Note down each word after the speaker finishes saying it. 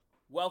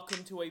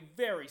Welcome to a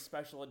very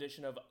special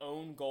edition of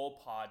Own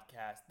Goal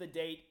Podcast. The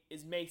date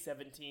is May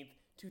 17th,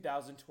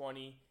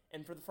 2020,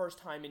 and for the first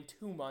time in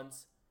 2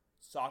 months,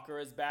 soccer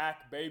is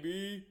back,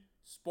 baby!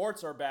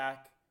 Sports are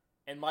back,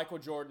 and Michael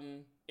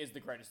Jordan is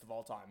the greatest of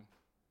all time.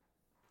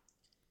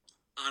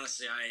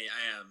 Honestly,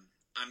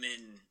 I'm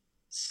in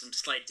some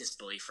slight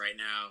disbelief right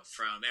now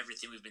from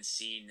everything we've been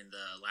seeing in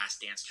the Last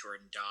Dance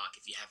Jordan doc.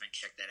 If you haven't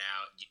checked that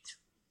out,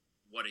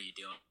 what are you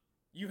doing?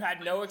 You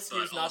had no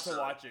excuse not to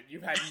watch it.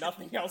 You had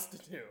nothing else to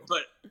do.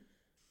 But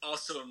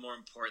also, more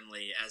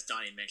importantly, as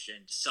Donnie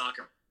mentioned,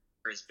 soccer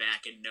is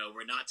back. And no,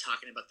 we're not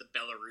talking about the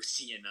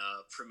Belarusian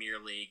Premier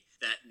League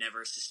that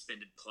never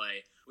suspended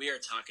play. We are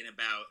talking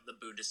about the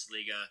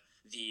Bundesliga,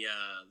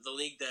 the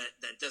league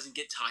that doesn't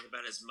get talked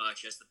about as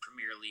much as the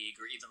Premier League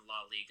or even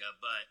La Liga.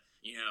 But,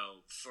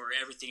 for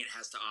everything it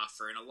has to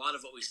offer. And a lot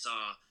of what we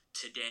saw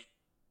today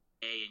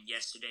and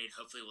yesterday, and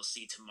hopefully we'll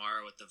see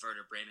tomorrow with the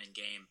Werder Bremen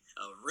game.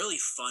 A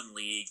really fun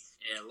league,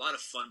 and a lot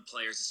of fun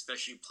players,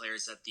 especially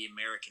players that the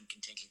American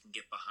contingent can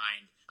get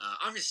behind.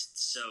 I'm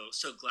just so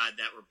glad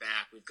that we're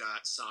back. We've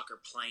got soccer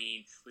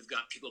playing. We've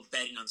got people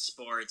betting on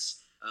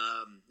sports.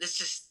 It's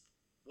just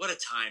what a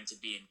time to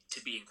be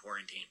in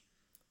quarantine.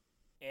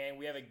 And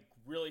we have a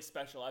really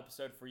special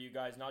episode for you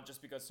guys, not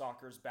just because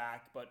soccer's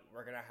back, but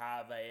we're gonna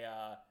have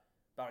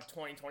about a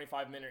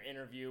 20-25 minute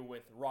interview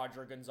with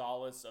Roger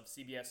Gonzalez of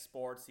CBS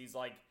Sports. He's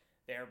like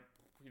their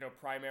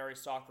primary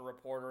soccer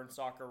reporter and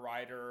soccer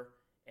writer,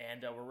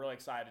 and we're really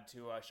excited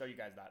to show you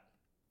guys that.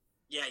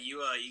 Yeah,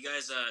 you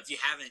guys, if you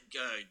haven't,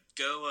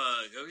 go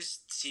to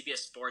CBS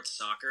Sports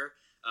Soccer.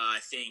 I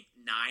think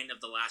 9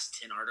 of the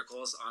last 10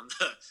 articles on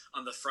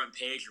the front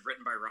page are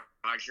written by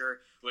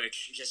Roger,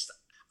 which just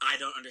I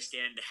don't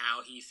understand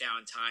how he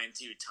found time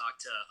to talk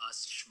to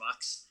us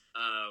schmucks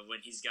when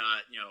he's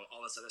got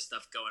all this other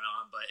stuff going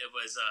on. But it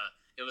was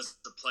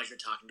a pleasure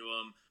talking to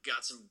him.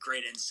 Got some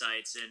great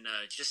insights and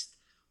just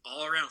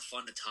all around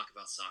fun to talk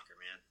about soccer,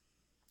 man.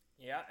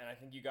 Yeah, and I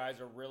think you guys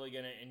are really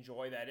going to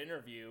enjoy that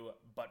interview.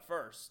 But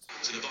first,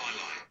 to the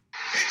byline.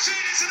 It's an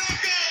own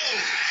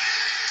goal.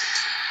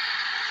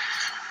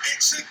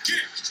 It's a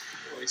gift.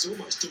 Well, he's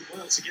almost done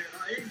well to get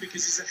that in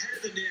because he's ahead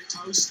of the near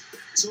post.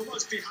 It's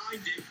almost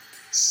behind him.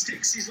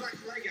 Sticks his leg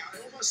out.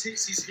 It almost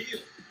hits his heel.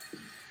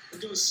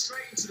 And goes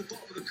straight into the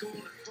bottom of the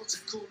corner, bottom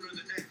corner of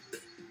the net.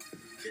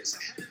 Gets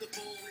ahead of the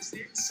ball, it's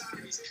the inside of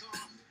his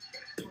calf.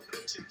 Got no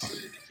chance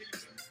really, the keeper.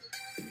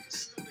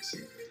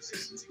 Astonishing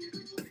position to get the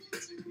ball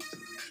into.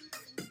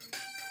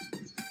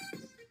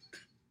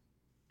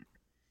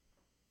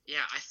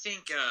 Yeah, I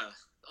think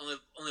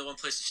only one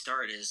place to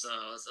start is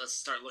let's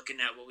start looking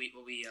at what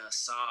we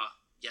saw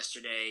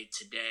yesterday,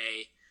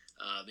 today,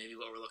 maybe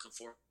what we're looking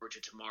forward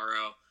to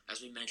tomorrow.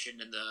 As we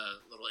mentioned in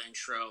the little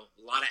intro,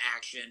 a lot of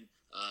action.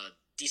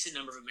 Decent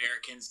number of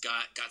Americans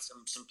got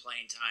some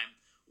playing time.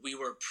 We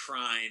were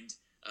primed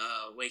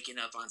waking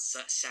up on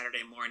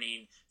Saturday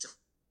morning to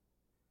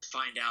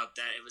find out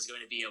that it was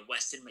going to be a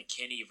Weston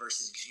McKennie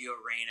versus Gio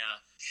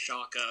Reyna,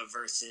 Schalke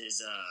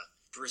versus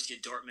Borussia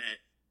Dortmund.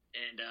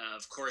 And,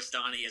 of course,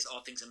 Donnie, as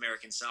all things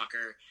American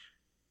soccer,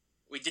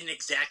 we didn't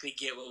exactly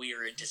get what we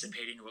were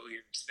anticipating, what we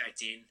were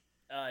expecting.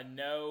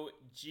 No,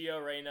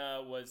 Gio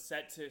Reyna was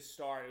set to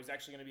start. It was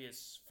actually going to be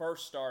his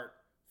first start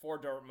for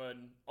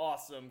Dortmund.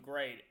 Awesome,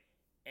 great.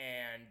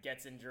 And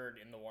gets injured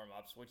in the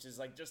warm-ups, which is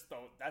like talk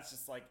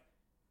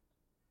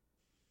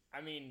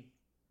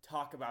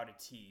about a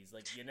tease.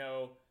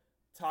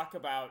 Talk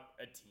about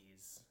a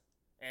tease.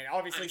 And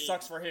obviously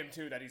sucks for him,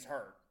 too, that he's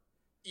hurt.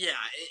 Yeah,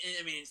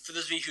 I mean, for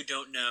those of you who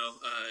don't know,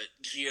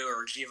 Gio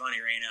or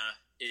Giovanni Reyna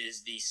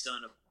is the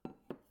son of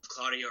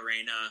Claudio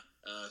Reyna,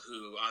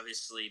 who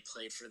obviously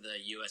played for the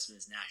U.S.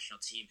 men's national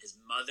team. His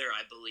mother,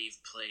 I believe,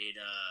 played...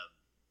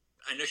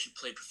 I know she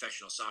played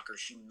professional soccer.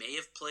 She may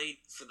have played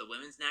for the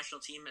women's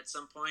national team at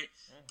some point,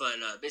 but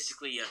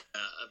basically,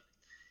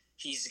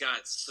 he's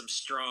got some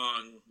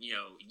strong,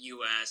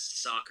 U.S.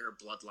 soccer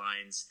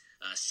bloodlines.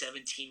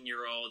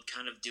 17-year-old,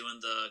 kind of doing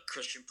the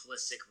Christian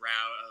Pulisic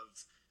route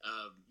of,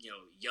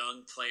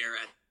 young player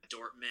at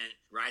Dortmund,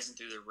 rising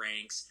through the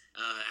ranks.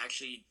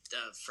 Actually,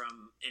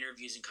 from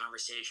interviews and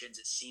conversations,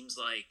 it seems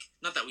like,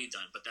 not that we've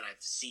done, but that I've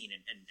seen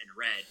and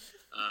read,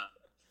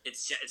 it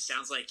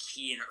sounds like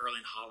he and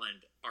Erling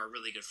Haaland are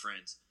really good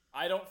friends.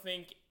 I don't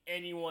think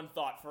anyone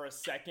thought for a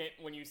second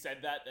when you said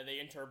that they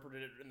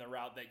interpreted it in the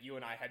route that you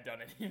and I had done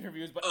in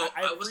interviews, but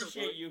I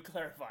appreciate you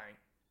clarifying.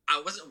 I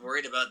wasn't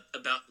worried about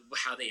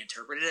how they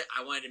interpreted it.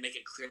 I wanted to make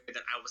it clear that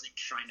I wasn't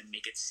trying to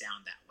make it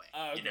sound that way.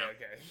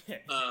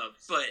 Okay.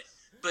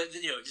 But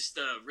just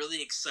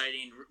really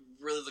exciting.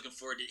 Really looking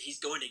forward to. He's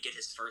going to get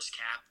his first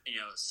cap.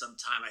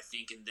 Sometime I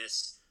think in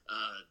this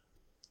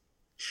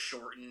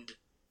shortened,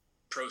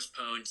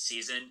 postponed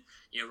season.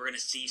 We're going to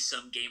see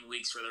some game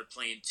weeks where they're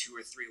playing 2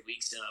 or 3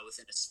 weeks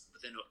within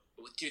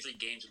 2 or 3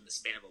 games in the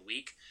span of a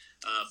week.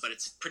 But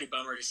it's a pretty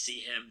bummer to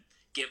see him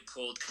get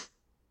pulled.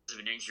 of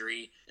an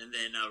injury, and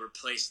then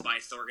replaced by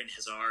Thorgan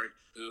Hazard,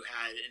 who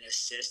had an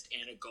assist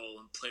and a goal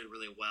and played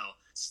really well.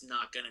 It's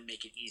not going to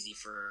make it easy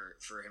for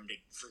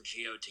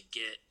Gio to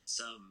get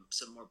some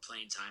more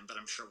playing time, but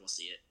I'm sure we'll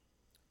see it.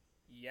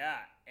 Yeah,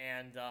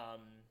 and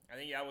I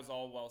think that was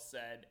all well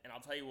said. And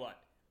I'll tell you what,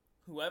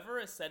 whoever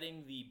is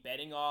setting the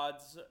betting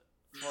odds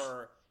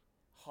for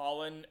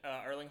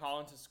Erling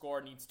Haaland to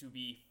score needs to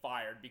be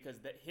fired, because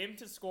him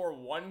to score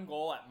one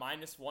goal at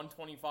minus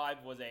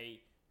 125 was a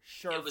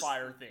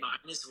surefire thing.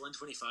 Minus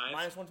 125?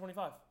 Minus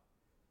 125.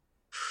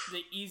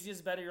 The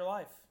easiest bet of your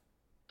life.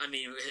 I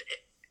mean,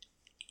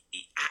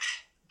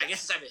 I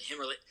guess it's either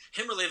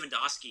him or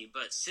Lewandowski,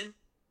 but since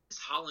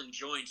Haaland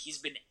joined, he's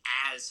been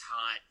as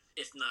hot,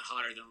 if not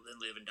hotter than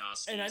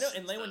Lewandowski. And I know,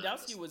 and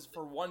Lewandowski was,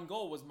 for one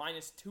goal, was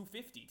minus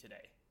 250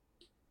 today.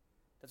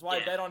 That's why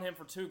I bet on him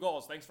for 2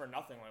 goals. Thanks for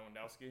nothing,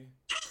 Lewandowski.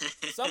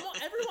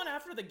 Everyone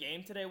after the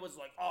game today was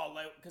like, oh,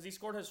 because he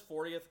scored his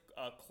 40th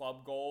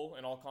club goal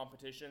in all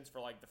competitions for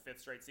like the 5th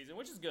straight season,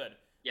 which is good.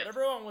 Yep. But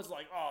everyone was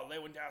like, oh,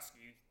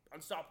 Lewandowski,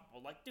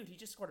 unstoppable. Like, dude, he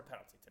just scored a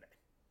penalty today.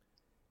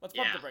 Let's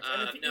pump the brakes.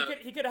 And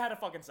he could have had a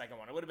fucking second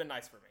one. It would have been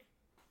nice for me.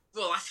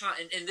 Well, I thought,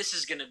 and this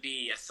is going to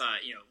be, I thought,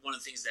 one of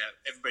the things that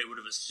everybody would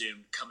have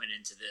assumed coming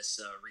into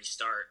this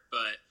restart.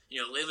 But,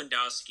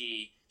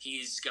 Lewandowski,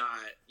 he's got,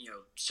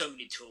 so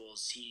many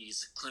tools.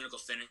 He's a clinical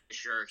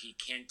finisher. He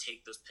can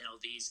take those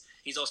penalties.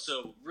 He's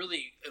also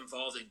really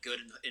involved and good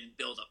in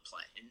build-up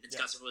play. And it's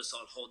got some really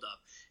solid hold-up.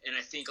 And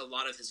I think a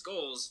lot of his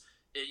goals,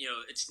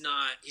 he's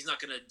not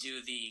going to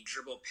do the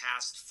dribble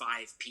past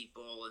 5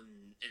 people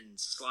and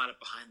slot it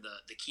behind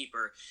the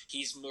keeper.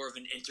 He's more of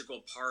an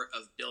integral part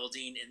of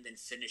building and then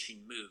finishing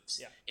moves.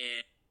 Yeah.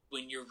 And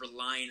when you're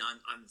relying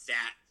on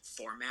that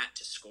format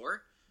to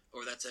score,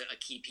 or that's a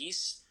key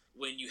piece,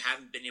 when you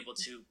haven't been able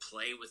to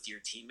play with your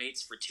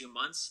teammates for 2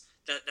 months,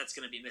 that's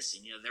going to be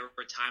missing. There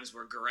were times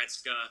where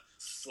Goretzka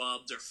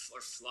flubbed or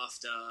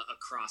fluffed a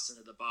cross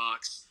into the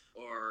box,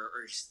 or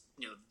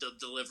the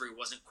delivery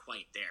wasn't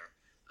quite there.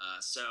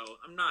 So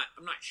I'm not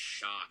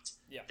shocked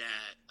that,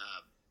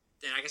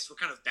 and I guess we're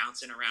kind of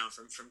bouncing around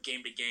from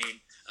game to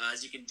game.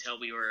 As you can tell,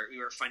 we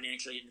were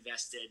financially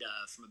invested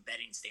from a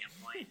betting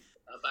standpoint.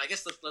 But I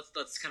guess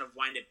let's kind of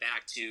wind it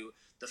back to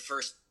the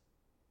first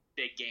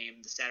big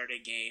game, the Saturday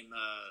game.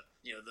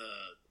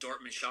 The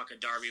Dortmund Schalke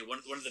derby, one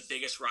of the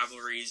biggest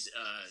rivalries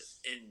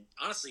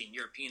honestly in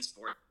European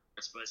sports,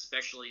 but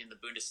especially in the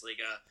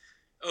Bundesliga.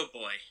 Oh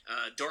boy,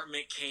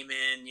 Dortmund came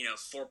in,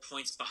 4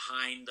 points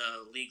behind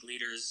the league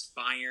leaders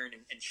Bayern,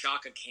 and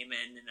Schalke came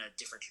in a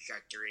different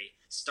trajectory.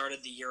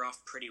 Started the year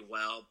off pretty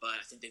well, but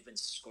I think they've been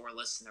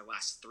scoreless in their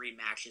last 3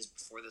 matches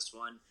before this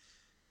one.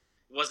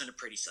 It wasn't a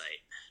pretty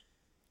sight.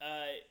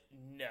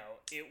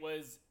 No, it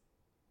was,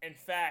 in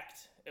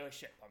fact, it was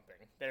shit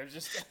pumping. There's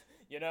just,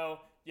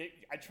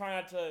 I try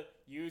not to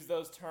use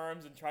those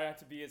terms and try not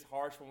to be as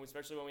harsh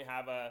especially when we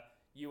have a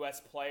U.S.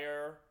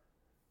 player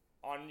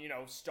on,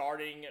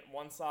 starting at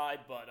one side,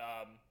 but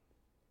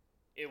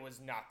it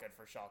was not good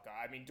for Schalke.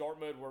 I mean,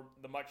 Dortmund were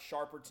the much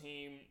sharper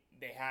team.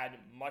 They had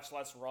much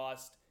less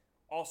rust.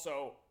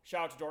 Also,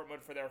 shout out to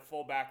Dortmund for their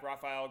fullback,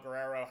 Rafael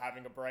Guerrero,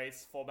 having a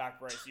brace, fullback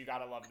brace. You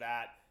gotta love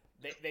that.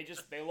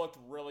 They looked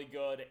really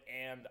good,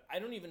 and I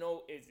don't even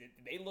know, did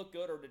they look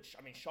good, or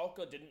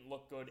Schalke didn't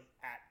look good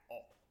at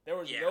all. There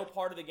was no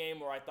part of the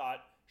game where I thought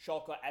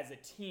Schalke as a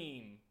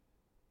team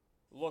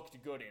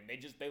looked good in.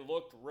 They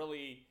looked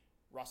really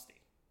rusty.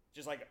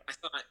 Just like I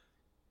thought,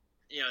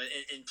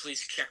 and please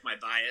check my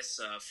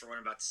bias for what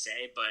I'm about to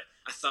say, but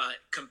I thought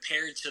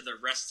compared to the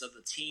rest of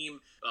the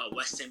team,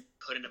 West Ham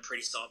put in a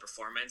pretty solid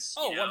performance.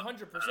 Oh,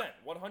 100%,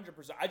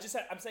 100%. I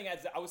was saying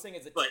as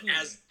a team, but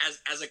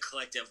as a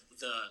collective,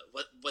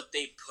 what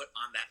they put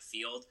on that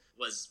field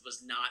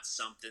was not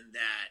something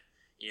that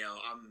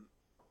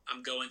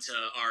I'm going to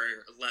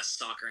our less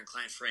soccer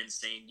inclined friends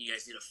saying you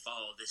guys need to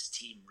follow this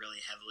team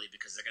really heavily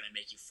because they're going to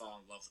make you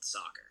fall in love with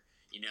soccer.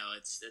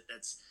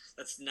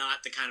 That's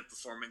not the kind of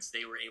performance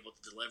they were able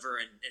to deliver,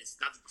 and it's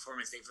not the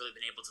performance they've really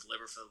been able to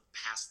deliver for the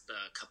past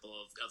couple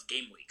of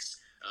game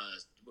weeks.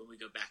 When we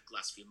go back the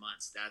last few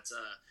months, that's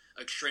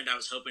a trend I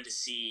was hoping to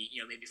see,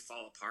 maybe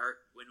fall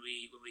apart when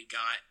we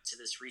got to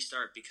this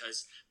restart,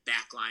 because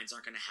backlines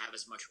aren't going to have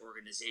as much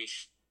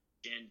organization.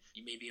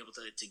 You may be able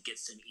to get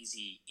some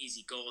easy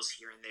goals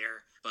here and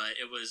there, but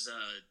it was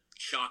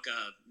Schalke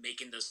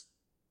making those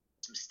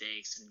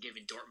mistakes and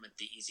giving Dortmund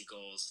the easy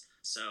goals.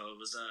 So it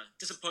was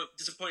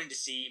disappointing to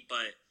see,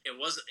 but it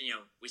was,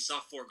 we saw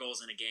 4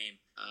 goals in a game.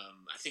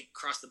 I think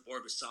across the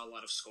board we saw a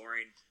lot of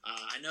scoring.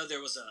 I know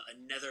there was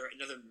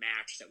another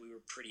match that we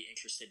were pretty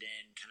interested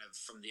in kind of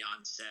from the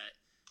onset,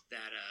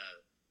 that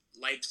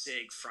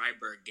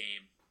Leipzig-Freiburg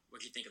game.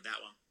 What did you think of that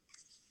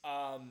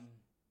one?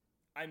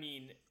 I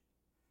mean,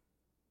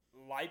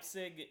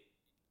 Leipzig,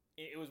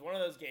 it was one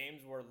of those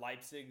games where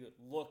Leipzig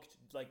looked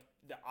like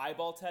the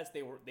eyeball test.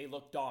 They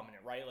looked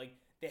dominant, right? Like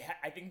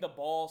I think the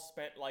ball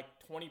spent like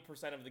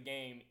 20% of the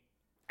game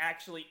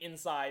actually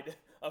inside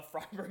of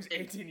Freiburg's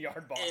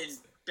 18-yard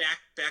box.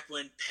 back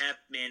when Pep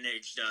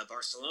managed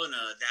Barcelona,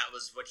 that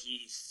was what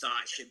he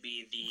thought should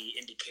be the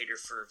indicator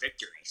for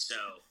victory.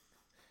 So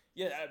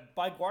Yeah,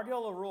 by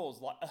Guardiola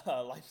rules,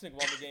 Leipzig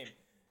won the game.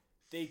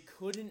 They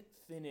couldn't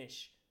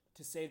finish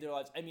to save their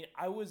lives. I mean,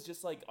 I was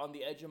just like on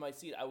the edge of my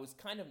seat. I was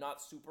kind of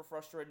not super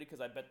frustrated because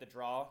I bet the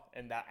draw,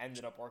 and that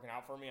ended up working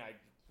out for me. I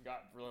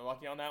got really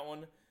lucky on that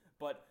one.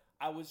 But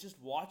I was just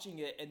watching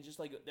it, and just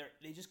like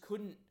they just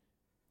couldn't.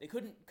 They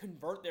couldn't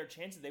convert their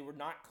chances. They were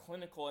not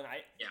clinical, and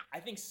I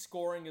think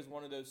scoring is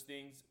one of those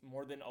things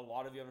more than a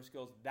lot of the other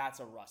skills.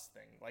 That's a rust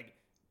thing. Like,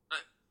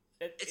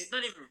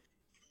 not even.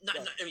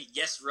 I mean,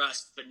 yes,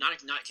 rust, but not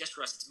just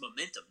rust. It's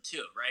momentum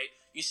too, right?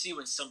 You see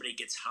when somebody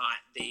gets hot,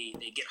 they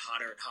get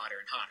hotter and hotter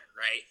and hotter,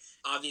 right?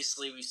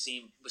 Obviously, we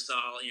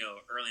saw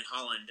Erling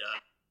Haaland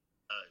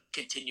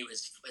continue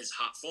his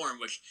hot form,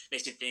 which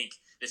makes me think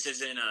this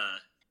isn't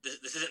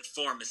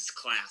form, this is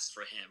class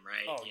for him,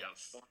 right? Oh,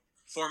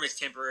 Form is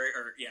temporary,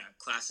 or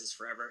class is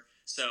forever.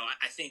 So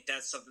I think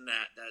that's something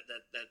that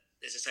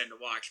is exciting to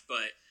watch.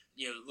 But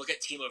look at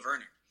Timo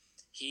Werner.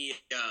 He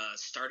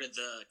started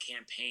the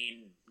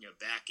campaign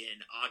back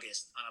in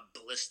August on a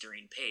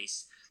blistering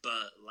pace,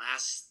 but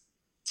last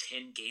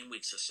 10 game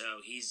weeks or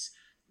so, he's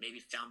maybe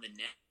found the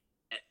net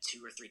at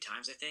 2 or 3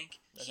 times. I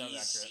think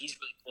he's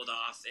really pulled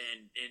off,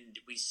 and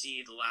we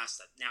see the last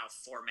now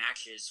 4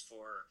 matches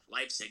for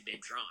Leipzig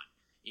they've drawn.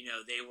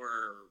 They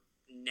were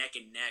neck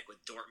and neck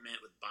with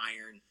Dortmund, with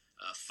Bayern,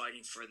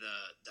 fighting for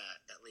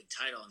that league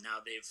title, and now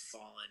they've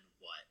fallen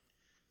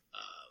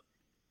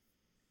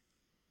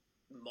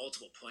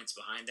multiple points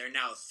behind. They're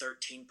now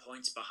 13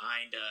 points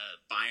behind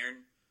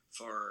Bayern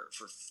for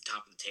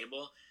top of the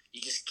table.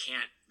 You just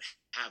can't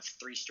have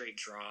 3 straight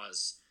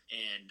draws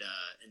and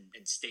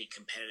stay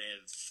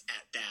competitive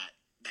at that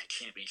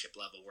championship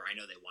level where I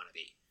know they want to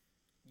be.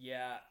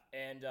 Yeah,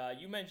 and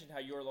you mentioned how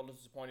you were a little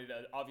disappointed.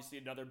 Obviously,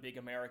 another big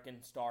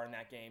American star in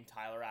that game,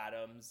 Tyler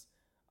Adams,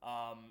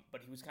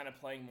 but he was kind of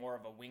playing more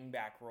of a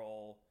wingback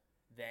role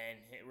than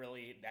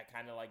really that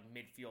kind of like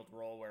midfield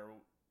role where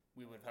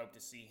we would hope to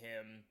see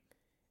him.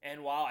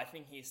 And while I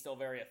think he's still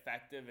very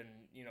effective, and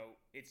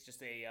it's just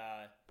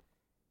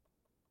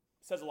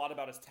says a lot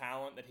about his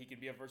talent that he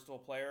can be a versatile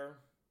player.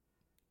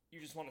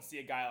 You just want to see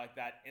a guy like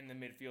that in the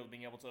midfield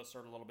being able to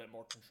assert a little bit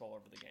more control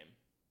over the game.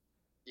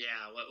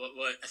 Yeah,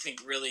 what I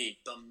think really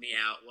bummed me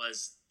out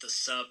was the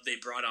sub they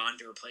brought on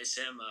to replace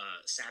him,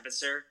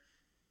 Sabitzer.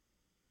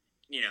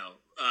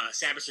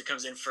 Sabitzer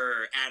comes in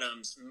for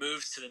Adams,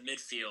 moves to the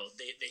midfield.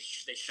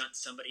 They shunt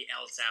somebody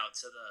else out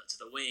to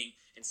the wing,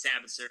 and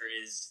Sabitzer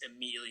is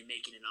immediately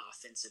making an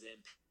offensive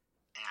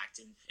impact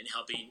and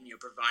helping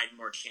provide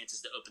more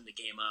chances to open the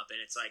game up. And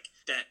it's like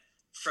that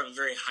from a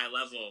very high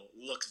level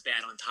looks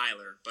bad on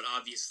Tyler, but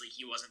obviously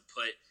he wasn't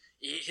put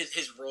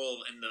his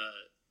role in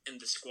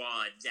the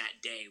squad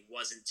that day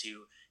wasn't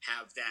to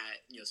have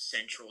that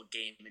central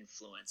game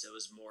influence. It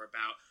was more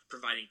about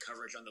providing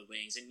coverage on the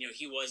wings, and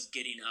he was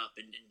getting up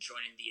and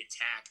joining the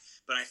attack.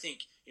 But I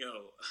think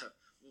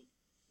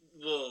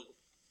we'll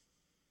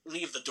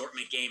leave the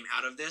Dortmund game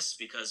out of this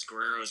because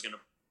Guerrero is going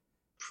to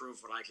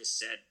prove what I just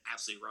said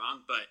absolutely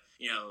wrong. But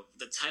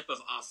the type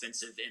of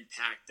offensive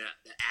impact that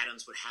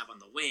Adams would have on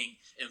the wing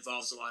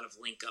involves a lot of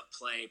link up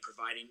play,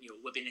 providing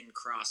whipping in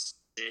crosses,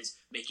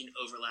 making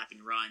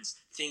overlapping runs,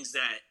 things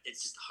that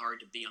it's just hard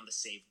to be on the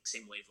same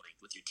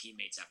wavelength with your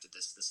teammates after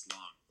this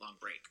long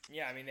break.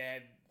 Yeah, I mean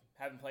they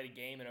haven't played a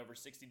game in over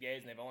 60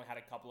 days, and they've only had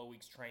a couple of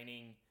weeks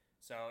training.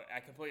 So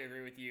I completely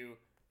agree with you.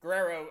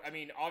 Guerrero, I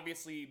mean,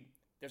 obviously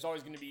there's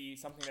always going to be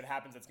something that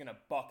happens that's going to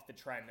buck the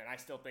trend, and I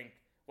still think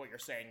what you're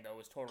saying, though,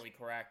 is totally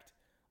correct.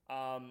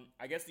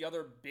 I guess the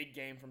other big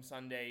game from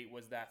Sunday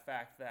was that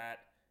fact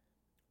that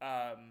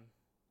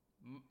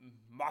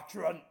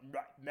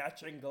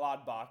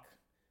Mönchengladbach,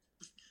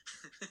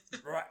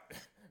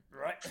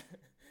 right.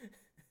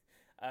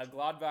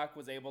 Gladbach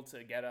was able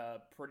to get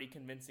a pretty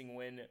convincing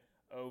win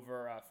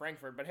over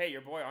Frankfurt. But hey,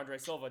 your boy Andre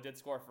Silva did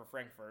score for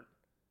Frankfurt.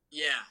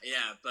 Yeah,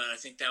 but I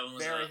think that one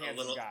was very a handsome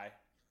little guy.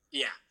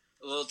 Yeah,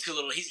 a little too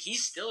little.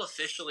 He's still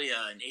officially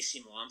an AC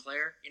Milan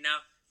player.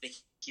 I think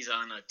he's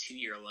on a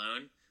 2-year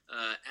loan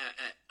at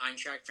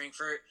Eintracht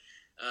Frankfurt.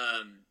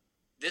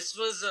 This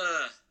was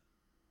a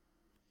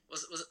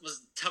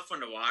tough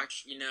one to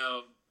watch.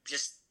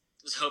 Just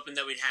was hoping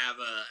that we'd have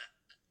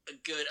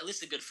at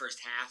least a good first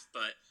half,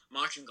 but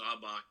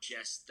Mönchengladbach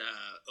just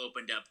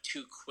opened up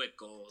 2 quick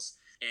goals,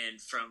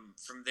 and from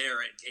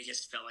there it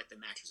just felt like the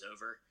match was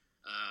over.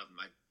 I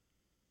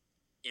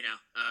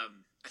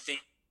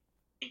think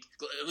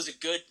it was a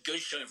good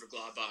showing for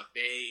Gladbach.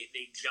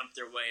 They jumped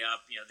their way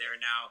up. They're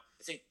now,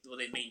 I think,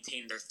 they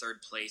maintained their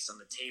 3rd place on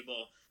the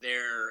table.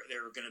 They're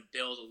going to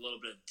build a little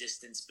bit of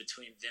distance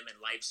between them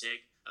and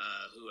Leipzig,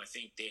 who I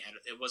think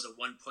it was a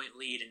 1-point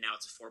lead and now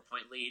it's a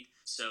 4-point lead.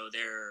 So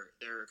they're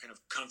kind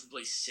of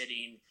comfortably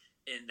sitting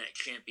in that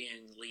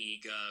Champions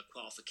League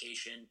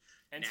qualification.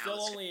 And now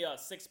still only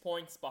 6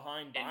 points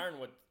behind Bayern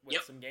with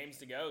some games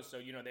to go. So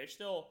they're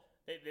still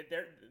they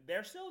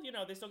still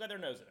got their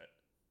nose in it.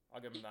 I'll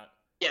give them that.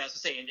 Yeah, that's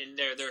what I'm saying,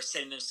 and they're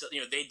setting themselves.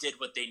 They did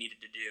what they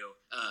needed to do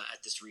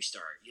at this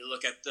restart. You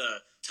look at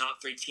the top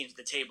 3 teams at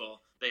the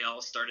table; they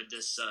all started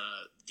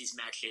these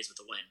match days with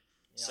a win.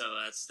 Yeah.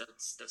 So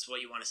that's what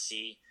you want to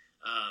see.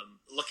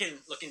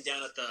 Looking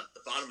down at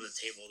the bottom of the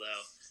table,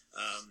 though,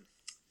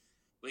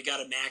 we got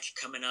a match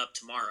coming up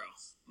tomorrow,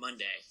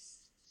 Monday,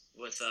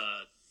 with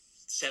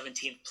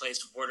 17th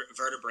place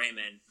Werder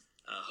Bremen,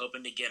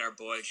 hoping to get our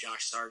boy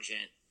Josh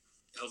Sargent.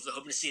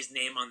 Hoping to see his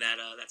name on that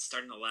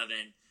starting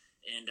 11.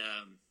 And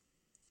I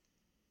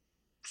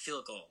feel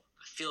a goal.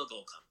 I feel a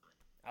goal coming.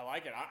 I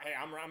like it.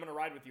 I'm going to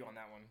ride with you on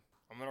that one.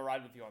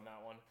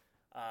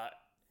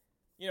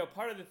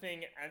 Part of the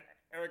thing, and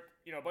Eric,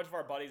 a bunch of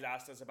our buddies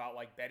asked us about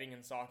like betting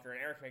in soccer,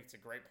 and Eric makes a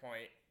great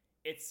point.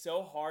 It's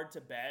so hard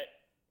to bet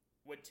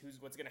what's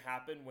going to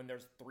happen when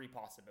there's 3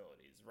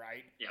 possibilities,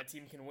 right? Yep. A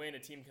team can win, a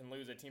team can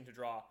lose, a team to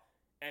draw.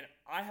 And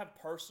I have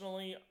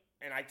personally,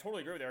 and I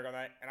totally agree with Eric on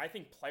that, and I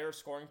think player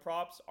scoring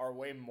props are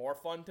way more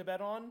fun to bet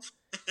on.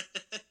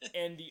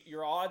 And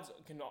your odds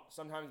can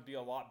sometimes be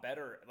a lot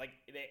better. Like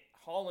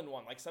Haaland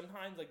won. Like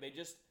sometimes, like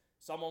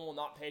someone will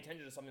not pay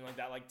attention to something like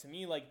that. Like to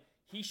me, like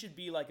he should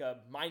be like a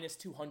minus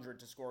 200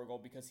 to score a goal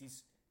because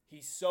he's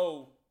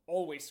so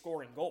always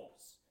scoring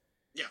goals.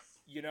 Yeah.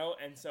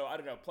 And so I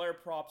don't know. Player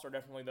props are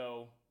definitely,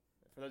 though,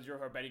 for those of you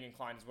who are betting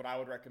inclined, is what I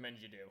would recommend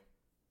you do.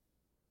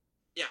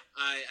 Yeah,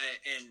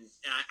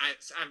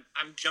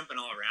 I'm jumping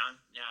all around.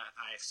 Yeah,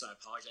 so I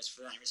apologize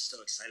for that. I'm just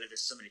so excited.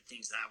 There's so many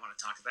things that I want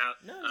to talk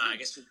about. No, I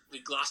guess we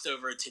glossed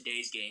over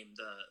today's game.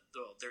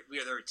 There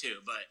were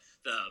 2, but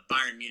the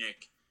Bayern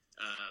Munich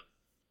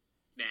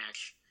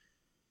match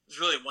was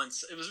really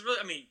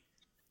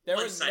there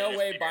was no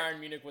way Bayern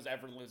Munich was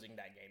ever losing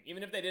that game.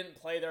 Even if they didn't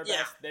play their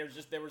best,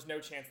 there was no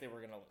chance they were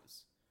going to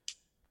lose.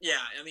 Yeah,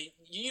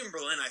 Union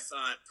Berlin, I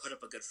thought, put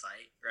up a good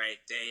fight,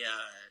 right?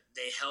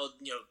 They held,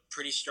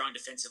 pretty strong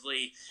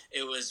defensively.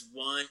 It was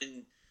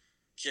one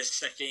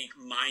just, I think,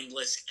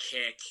 mindless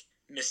kick,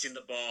 missing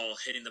the ball,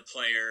 hitting the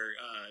player,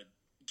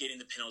 getting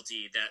the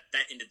penalty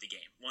that ended the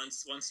game.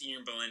 Once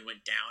Union Berlin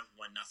went down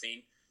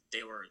 1-0,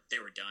 they were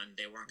done.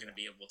 They weren't going to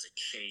be able to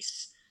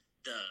chase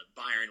the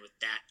Bayern with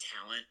that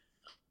talent,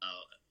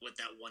 with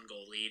that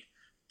 1-goal lead.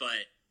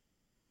 But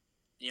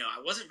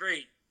I wasn't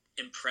very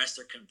impressed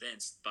or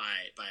convinced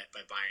by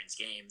Bayern's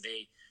game.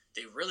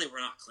 They really were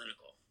not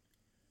clinical.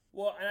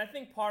 Well, and I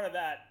think part of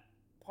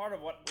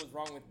what was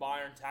wrong with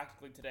Bayern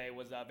tactically today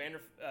was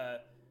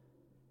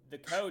the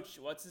coach,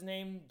 what's his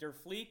name? Der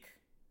Fleek?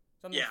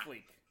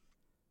 Fleek.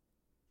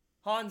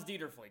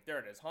 Hans-Dieter Fleek. There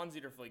it is.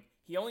 Hans-Dieter Fleek.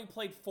 He only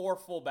played 4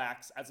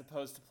 fullbacks as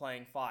opposed to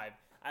playing 5.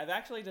 I've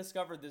actually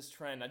discovered this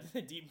trend. I did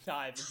a deep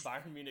dive in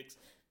Bayern Munich's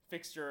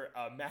fixture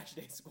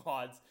matchday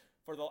squads.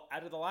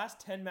 Out of the last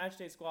 10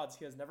 matchday squads,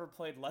 he has never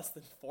played less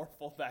than 4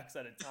 fullbacks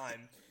at a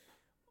time.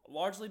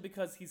 Largely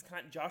because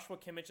Joshua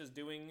Kimmich is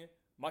doing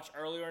much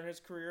earlier in his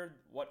career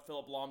what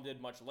Philip Lahm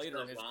did much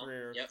later in his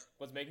career,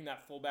 was making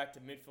that fullback to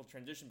midfield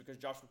transition because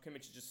Joshua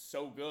Kimmich is just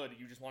so good.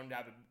 You just want him to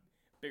have a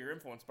bigger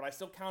influence. But I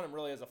still count him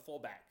really as a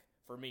fullback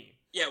for me.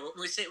 Yeah, when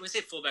we say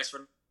fullbacks,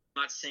 we're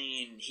not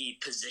saying he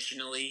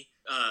positionally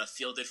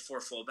fielded 4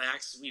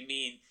 fullbacks. We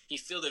mean he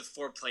fielded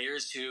 4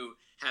 players who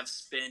have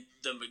spent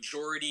the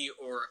majority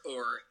or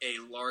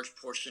a large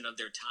portion of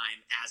their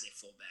time as a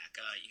fullback.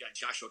 You got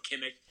Joshua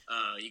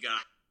Kimmich. You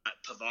got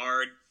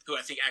Pavard, who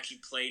I think actually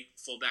played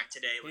fullback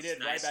today. He did,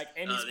 nice. Right back,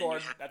 and he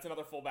scored. That's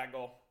another fullback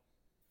goal.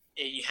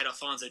 You had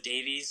Alphonso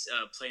Davies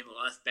playing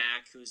left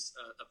back, who's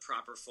a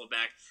proper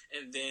fullback.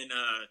 And then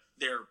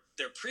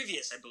their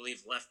previous, I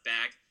believe, left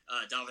back,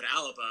 David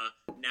Alaba,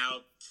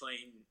 now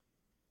playing...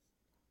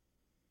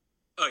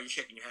 Oh, you're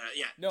shaking your head.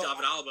 Yeah, no,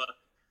 David Alaba.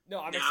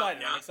 No, I'm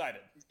excited.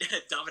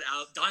 David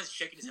Alaba. Don's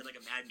shaking his head like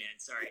a madman.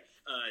 Sorry.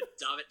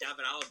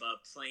 David Alaba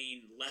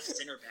playing left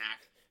center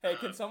back. Hey,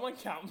 can someone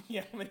count me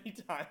how many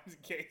times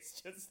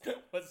Gates just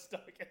was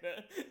stuck in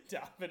a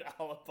David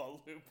Alaba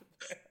loop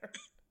there?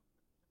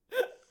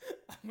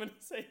 I'm gonna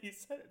say he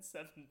said it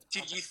 7 times.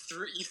 Dude, you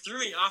threw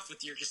me off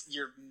with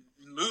your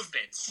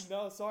movements.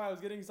 No, sorry, I was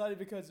getting excited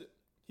because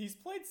he's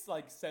played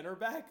like center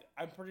back.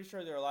 I'm pretty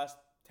sure their last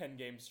 10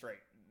 games straight,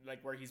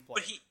 like where he's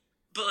played.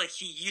 But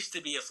he used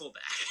to be a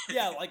fullback.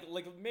 Yeah, like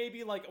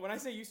maybe when I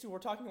say used to, we're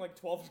talking like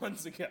 12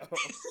 months ago.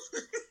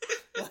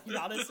 Like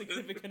not a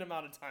significant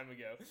amount of time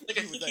ago. Like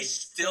I think he's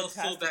still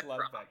fullback.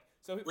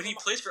 So when he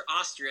plays for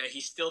Austria,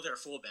 he's still their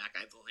fullback,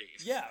 I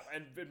believe. Yeah,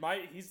 and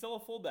he's still a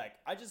fullback.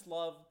 I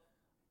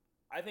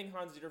think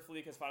Hans-Dieter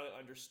Fleek has finally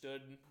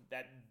understood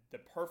that the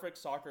perfect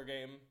soccer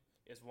game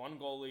is 1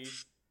 goalie,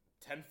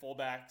 10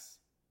 fullbacks,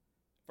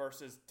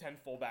 versus 10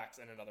 fullbacks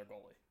and another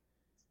goalie.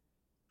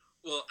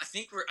 Well, I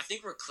think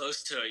we're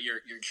close to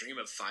your dream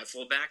of 5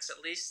 fullbacks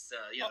at least.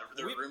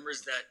 There were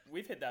rumors that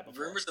we've hit that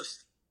before.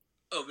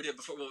 We did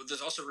before. Well,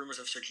 there's also rumors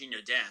of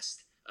Serginho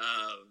Dest,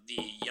 the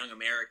young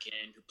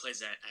American who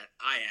plays at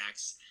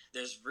Ajax.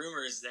 There's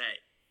rumors that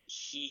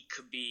he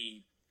could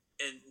be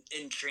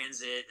in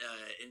transit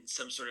in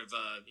some sort of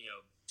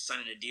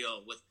signing a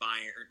deal with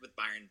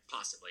Bayern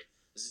possibly.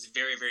 This is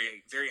very,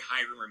 very, very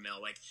high rumor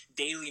mill, like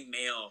Daily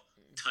Mail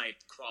type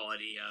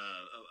quality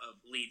of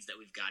leads that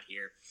we've got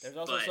here. There's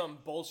also some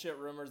bullshit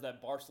rumors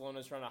that Barcelona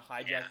is trying to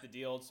hijack the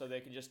deal so they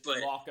can just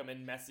lock him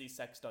in Messi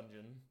sex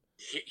dungeon.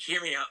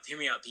 Hear me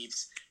out,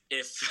 peeps.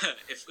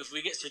 If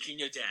we get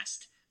Sergiño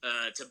Dest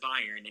to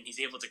Bayern and he's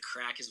able to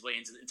crack his way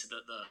into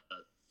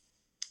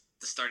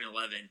the starting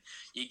 11,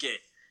 you get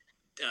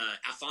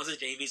Alphonso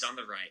Davies on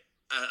the right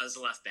as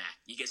a left back.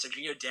 You get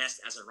Sergiño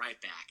Dest as a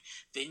right back.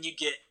 Then you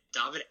get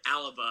David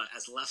Alaba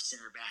as left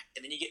center back.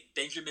 And then you get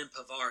Benjamin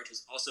Pavard,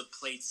 who's also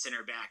played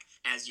center back,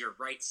 as your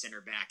right center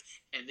back.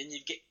 And then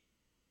you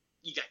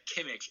got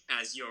Kimmich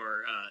as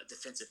your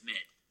defensive mid.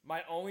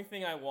 My only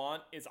thing I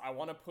want is I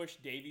want to push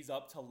Davies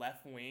up to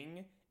left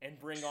wing and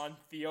bring on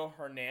Theo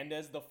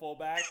Hernandez, the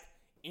fullback,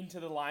 into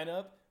the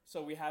lineup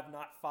so we have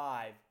not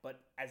 5, but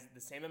as the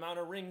same amount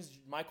of rings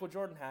Michael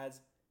Jordan has,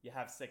 you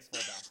have 6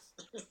 fullbacks.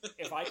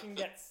 If I can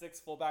get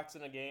 6 fullbacks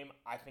in a game,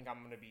 I think I'm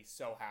going to be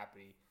so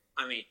happy.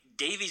 I mean,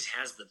 Davies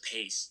has the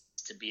pace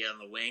to be on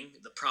the wing.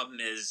 The problem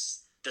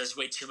is there's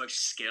way too much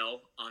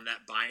skill on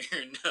that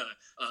Bayern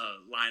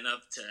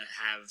lineup to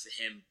have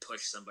him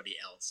push somebody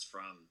else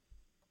from.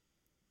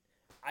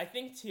 I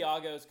think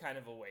Thiago's kind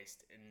of a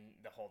waste in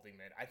the holding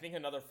mid. I think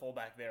another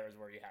fullback there is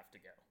where you have to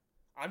go.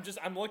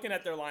 I'm looking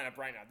at their lineup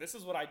right now. This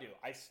is what I do.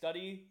 I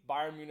study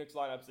Bayern Munich's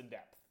lineups in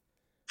depth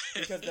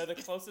because they're the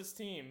closest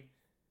team.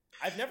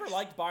 I've never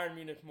liked Bayern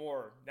Munich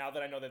more now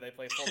that I know that they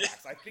play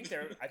fullbacks. I think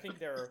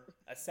they're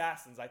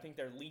assassins. I think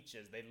they're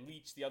leeches. They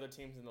leech the other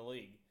teams in the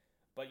league.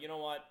 But you know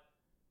what?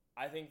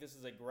 I think this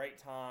is a great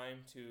time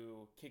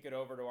to kick it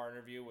over to our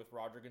interview with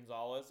Roger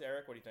Gonzalez.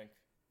 Eric, what do you think?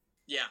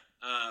 Yeah,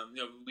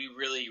 we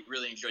really,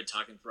 really enjoyed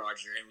talking with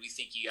Roger, and we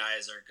think you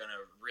guys are going to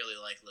really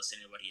like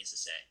listening to what he has to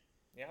say.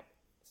 Yep.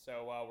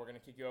 So we're going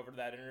to kick you over to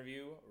that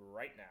interview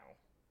right now.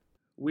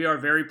 We are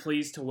very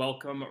pleased to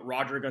welcome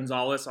Roger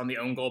Gonzalez on the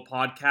Own Goal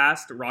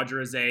podcast. Roger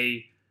is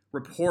a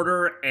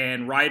reporter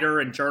and writer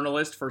and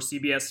journalist for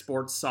CBS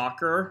Sports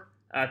Soccer.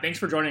 Thanks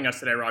for joining us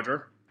today,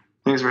 Roger.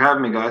 Thanks for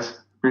having me, guys.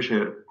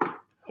 Appreciate it.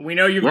 We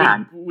know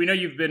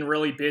you've been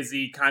really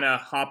busy, kind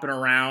of hopping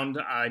around.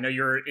 I know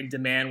you're in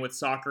demand with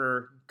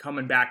soccer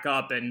coming back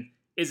up, and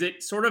is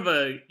it sort of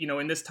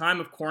in this time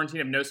of quarantine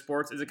of no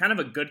sports, is it kind of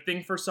a good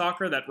thing for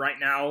soccer that right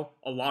now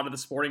a lot of the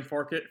sporting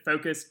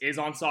focus is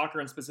on soccer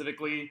and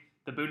specifically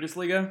the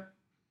Bundesliga?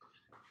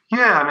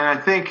 Yeah, I mean, I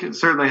think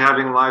certainly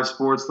having live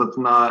sports that's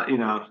not,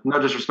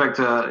 no disrespect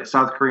to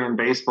South Korean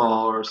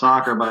baseball or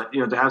soccer, but,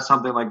 to have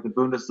something like the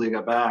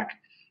Bundesliga back,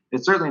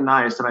 it's certainly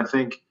nice. And I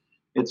think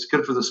it's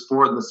good for the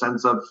sport in the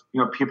sense of,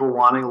 people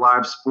wanting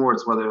live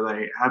sports, whether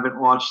they haven't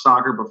watched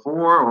soccer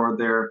before or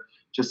they're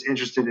just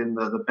interested in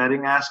the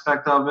betting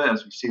aspect of it,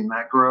 as we've seen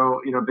that grow,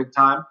 big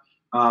time,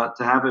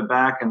 to have it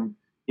back. And,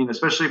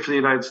 especially for the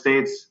United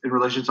States in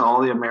relation to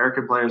all the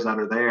American players that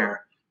are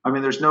there. I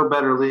mean, there's no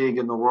better league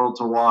in the world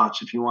to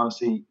watch if you want to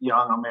see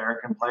young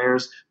American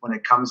players when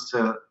it comes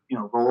to,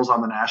 roles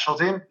on the national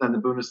team than the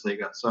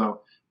Bundesliga.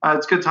 So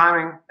it's good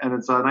timing, and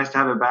it's nice to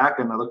have it back,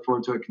 and I look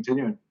forward to it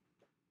continuing.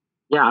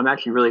 Yeah, I'm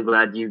actually really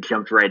glad you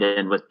jumped right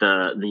in with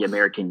the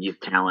American youth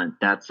talent.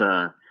 That's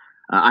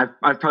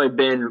I've probably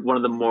been one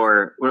of the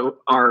more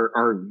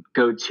our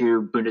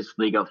go-to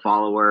Bundesliga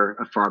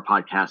follower for our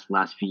podcast the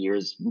last few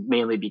years,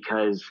 mainly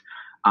because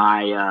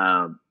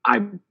I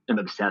am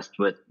obsessed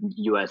with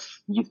U.S.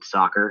 youth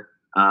soccer.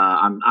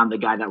 I'm the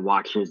guy that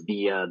watches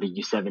the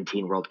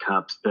U17 World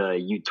Cups,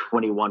 the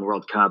U21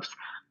 World Cups,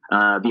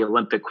 the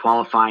Olympic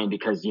qualifying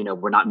because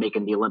we're not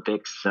making the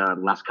Olympics the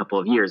last couple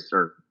of years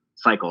or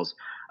cycles.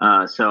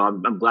 So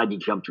I'm glad you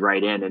jumped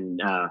right in,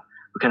 and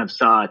we kind of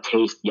saw a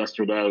taste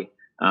yesterday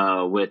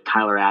with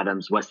Tyler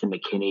Adams, Weston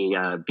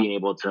McKennie being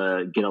able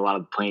to get a lot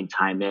of playing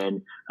time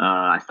in.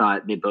 I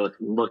thought they both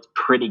looked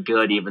pretty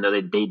good, even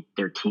though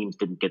their teams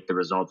didn't get the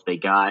results they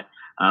got.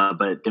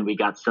 But then we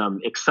got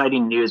some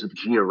exciting news with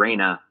Gio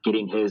Reyna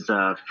getting his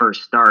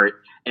first start,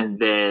 and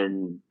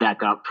then that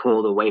got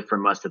pulled away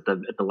from us at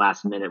the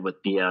last minute with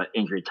the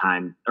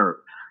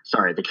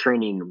the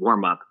training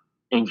warm up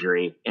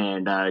injury.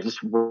 And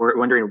just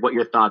wondering what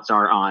your thoughts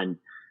are on,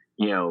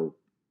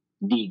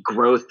 the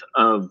growth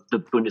of the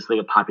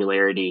Bundesliga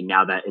popularity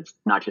now that it's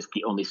not just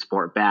the only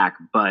sport back,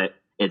 but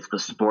it's the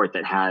sport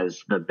that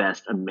has the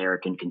best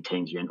American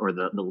contingent, or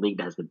the league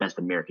that has the best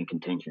American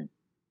contingent.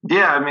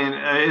 Yeah, I mean,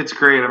 it's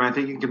great. I mean, I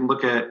think you can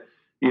look at,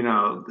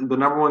 the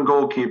number one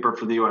goalkeeper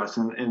for the U.S.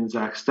 in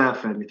Zach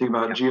Steffen. You think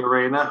about Gio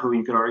Reyna, who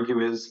you could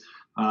argue is,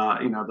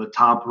 the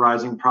top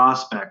rising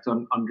prospect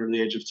under the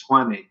age of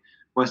 20.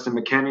 Weston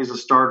McKennie's a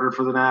starter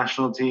for the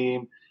national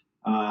team.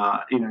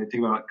 You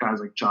think about guys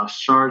like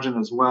Josh Sargent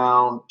as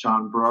well,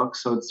 John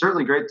Brooks. So it's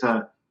certainly great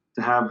to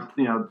have,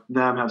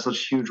 them have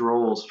such huge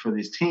roles for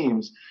these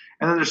teams.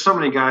 And then there's so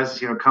many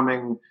guys,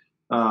 coming,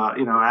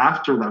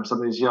 after them, some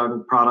of these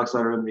young products that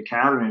are in the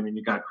academy. I mean,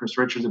 you got Chris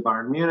Richards at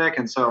Bayern Munich.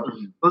 And so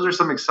those are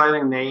some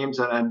exciting names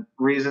and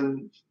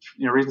reasons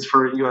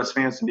for U.S.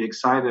 fans to be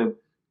excited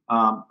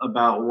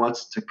about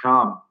what's to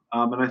come.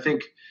 And I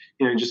think,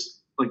 just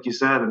like you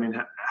said, I mean,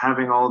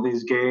 having all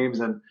these games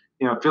and,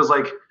 it feels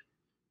like,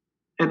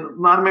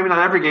 and maybe not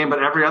every game,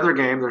 but every other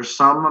game, there's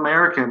some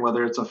American,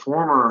 whether it's a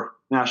former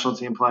national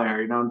team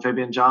player, and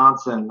Fabian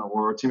Johnson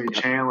or Timmy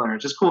Chandler.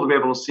 It's just cool to be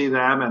able to see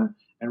them and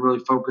really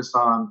focus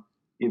on,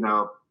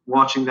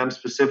 watching them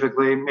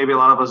specifically. Maybe a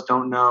lot of us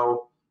don't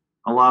know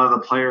a lot of the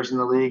players in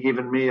the league.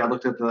 Even me, I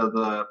looked at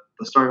the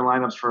starting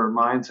lineups for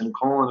Mainz and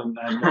Cologne, and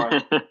I had no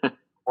idea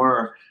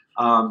were.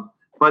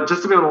 But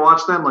just to be able to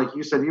watch them, like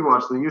you said, you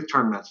watch the youth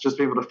tournaments, just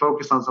be able to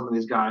focus on some of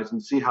these guys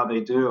and see how they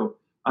do.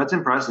 That's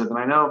impressive. And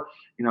I know,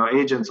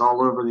 agents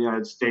all over the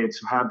United States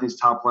who have these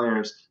top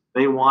players,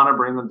 they want to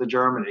bring them to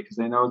Germany because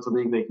they know it's a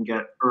league they can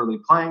get early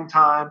playing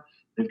time.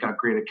 They've got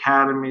great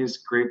academies,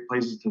 great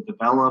places to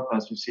develop,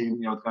 as we've seen,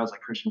 with guys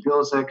like Christian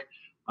Pulisic.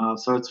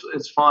 So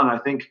it's fun. I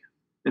think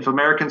if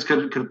Americans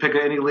could pick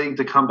any league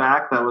to come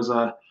back that was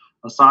a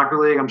soccer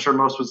league, I'm sure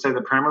most would say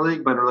the Premier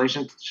League, but in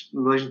relation to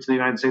the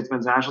United States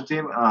men's national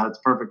team, it's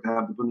perfect to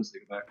have the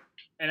Bundesliga back.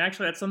 And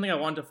actually, that's something I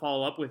wanted to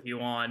follow up with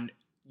you on.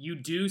 You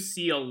do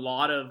see a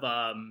lot of,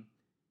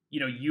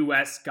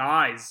 U.S.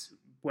 guys,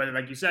 whether,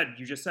 like you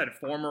just said,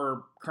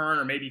 former,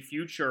 current, or maybe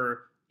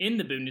future in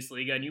the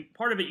Bundesliga. And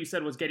part of it you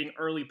said was getting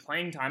early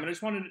playing time. And I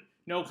just wanted to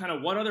know kind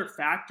of what other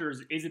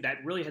factors is it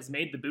that really has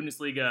made the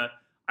Bundesliga,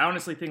 I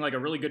honestly think, like a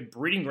really good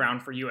breeding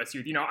ground for U.S.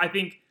 youth. I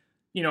think,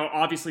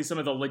 obviously some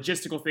of the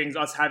logistical things,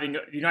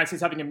 the United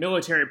States having a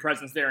military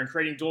presence there and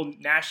creating dual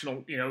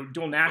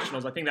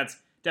nationals, I think that's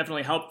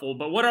definitely helpful.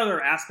 But what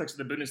other aspects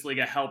of the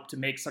Bundesliga help to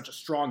make such a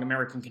strong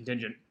American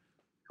contingent?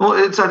 Well,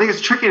 I think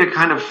it's tricky to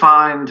kind of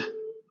find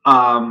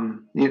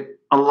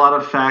a lot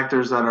of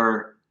factors that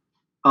are,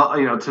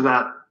 to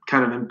that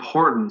kind of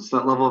importance,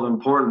 that level of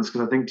importance,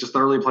 because I think just the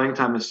early playing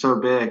time is so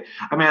big.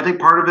 I mean, I think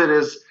part of it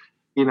is,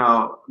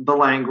 the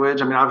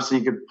language. I mean, obviously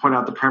you could point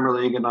out the Premier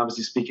League and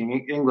obviously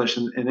speaking English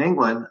in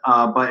England,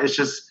 but it's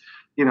just,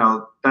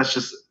 that's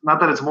just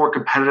not that it's more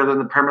competitive than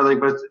the Premier League,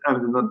 but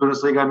the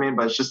Bundesliga,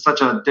 but it's just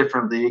such a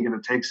different league and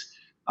it takes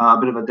a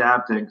bit of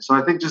adapting. So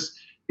I think just,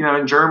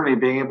 in Germany,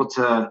 being able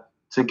to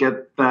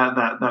get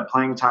that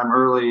playing time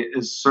early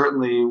is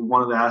certainly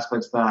one of the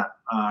aspects that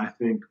I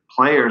think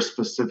players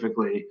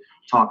specifically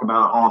talk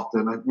about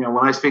often.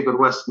 When I speak with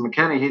Weston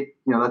McKennie,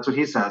 that's what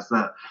he says,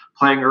 that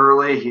playing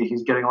early,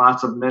 he's getting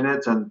lots of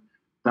minutes, and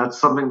that's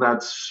something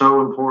that's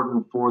so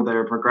important for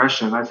their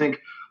progression. I think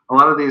a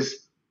lot of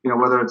these,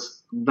 whether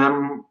it's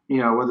them,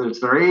 whether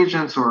it's their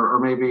agents or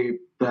maybe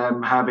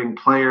them having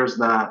players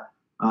that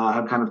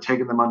have kind of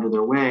taken them under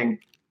their wing,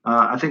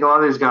 I think a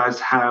lot of these guys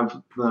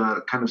have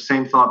the kind of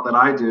same thought that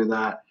I do,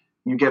 that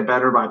you get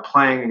better by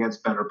playing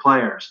against better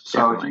players. So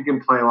Definitely. If you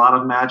can play a lot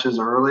of matches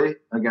early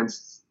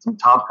against some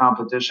top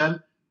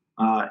competition,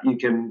 you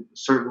can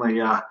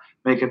certainly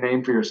make a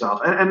name for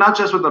yourself. And not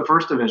just with the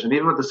first division,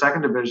 even with the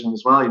second division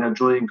as well.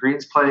 Julian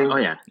Green's playing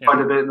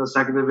quite a bit in the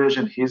second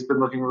division. He's been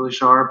looking really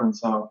sharp. And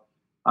so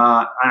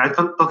I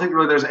don't think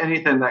really there's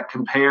anything that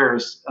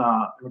compares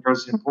in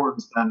regards to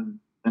importance than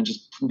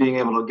just being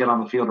able to get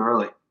on the field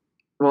early.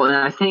 Well, and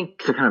I think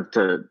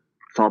to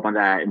follow up on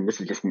that, and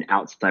this is just an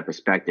outside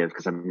perspective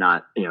because I'm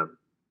not,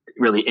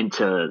 really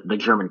into the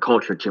German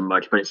culture too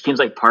much, but it seems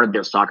like part of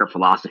their soccer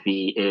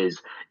philosophy is,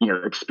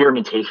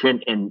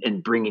 experimentation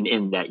and bringing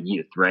in that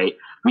youth, right?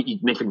 You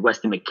mentioned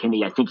Weston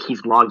McKennie. I think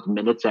he's logged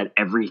minutes at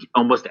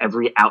almost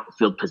every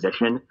outfield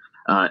position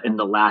in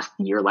the last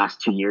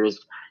 2 years.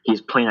 He's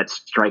playing at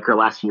striker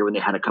last year when they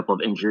had a couple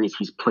of injuries.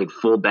 He's played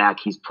fullback.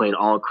 He's played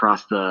all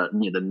across the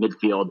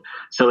midfield.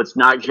 So it's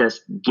not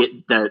just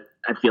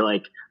I feel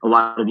like a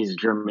lot of these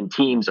German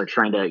teams are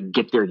trying to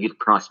get their youth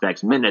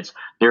prospects minutes.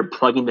 They're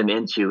plugging them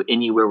into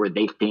anywhere where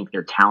they think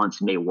their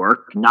talents may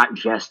work, not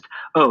just,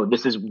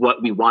 this is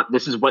what we want.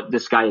 This is what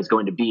this guy is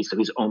going to be. So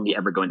he's only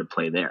ever going to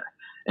play there.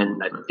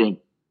 And I think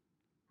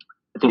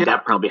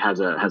that probably has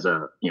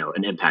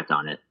an impact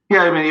on it.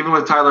 Yeah, even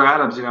with Tyler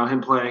Adams,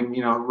 him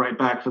playing, right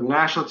back for the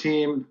national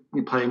team, he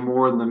playing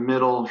more in the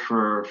middle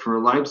for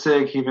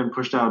Leipzig. He even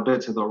pushed out a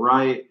bit to the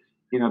right,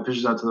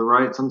 pushes out to the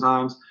right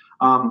sometimes.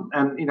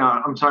 And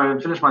I'm sorry, I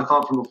didn't finish my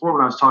thought from before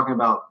when I was talking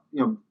about,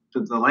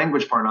 the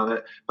language part of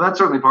it, but that's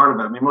certainly part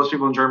of it. Most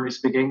people in Germany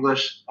speak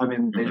English. They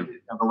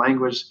the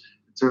language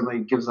certainly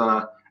gives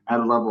a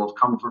added level of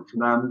comfort for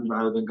them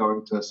rather than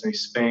going to, say,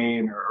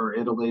 Spain or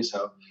Italy.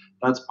 So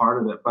that's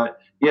part of it. But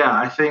yeah,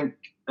 I think,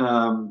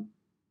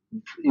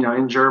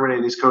 in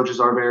Germany, these coaches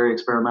are very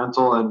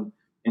experimental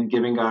and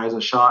giving guys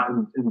a shot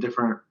in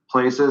different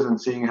places and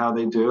seeing how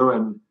they do.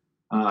 And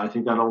I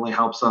think that only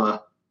helps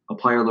a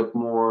player look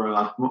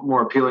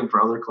more appealing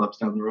for other clubs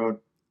down the road.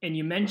 And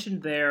you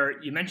mentioned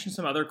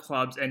some other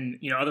clubs and,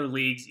 other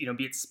leagues,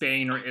 be it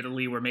Spain or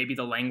Italy, where maybe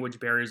the language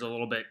barrier is a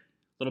little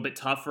bit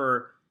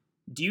tougher.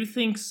 Do you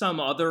think some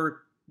other,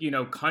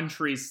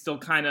 countries still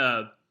kind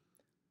of,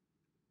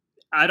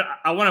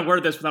 I want to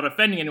word this without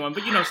offending anyone,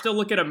 but, still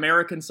look at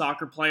American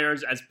soccer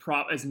players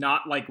as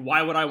not like,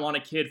 why would I want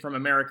a kid from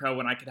America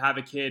when I could have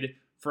a kid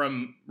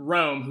from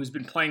Rome who's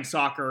been playing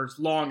soccer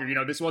longer?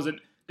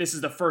 This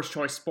is the first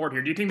choice sport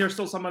here. Do you think there's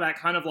still some of that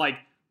kind of like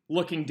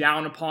looking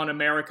down upon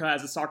America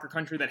as a soccer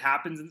country that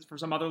happens for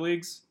some other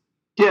leagues?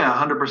 Yeah,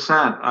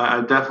 100%.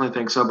 I definitely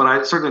think so. But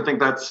I certainly think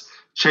that's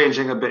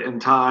changing a bit in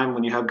time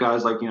when you have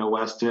guys like,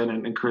 Weston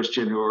and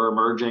Christian who are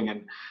emerging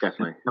and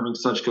Definitely becoming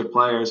such good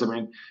players. I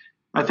mean,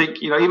 I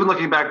think, even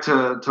looking back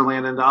to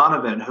Landon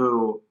Donovan,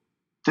 who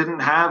didn't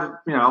have,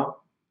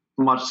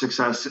 much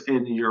success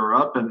in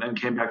Europe and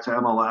came back to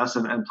MLS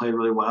and played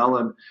really well.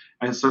 And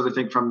I certainly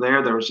think from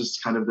there was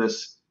just kind of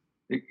this,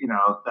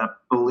 that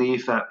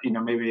belief that,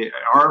 maybe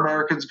are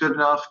Americans good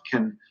enough?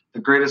 Can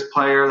the greatest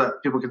player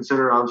that people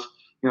consider of,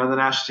 the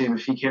national team,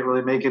 if he can't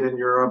really make it in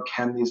Europe,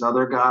 can these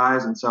other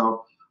guys? And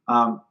so,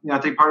 I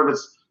think part of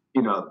it's,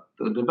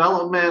 the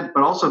development,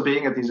 but also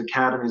being at these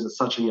academies at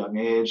such a young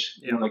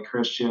age, like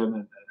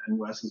Christian and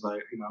Wes is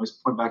like, I always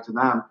point back to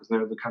them because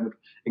they're the kind of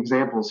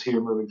examples here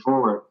moving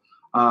forward.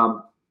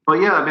 But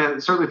yeah, I mean, I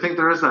certainly think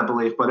there is that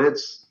belief, but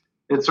it's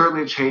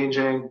certainly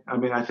changing. I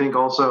mean, I think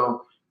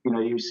also,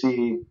 you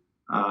see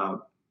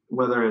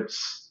whether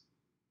it's,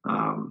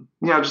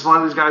 just a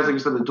lot of these guys, like you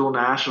said, the dual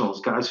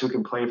nationals, guys who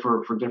can play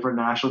for different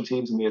national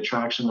teams and the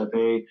attraction that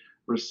they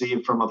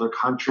receive from other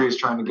countries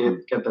trying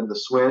to get them to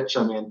switch.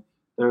 I mean,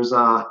 there's,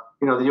 the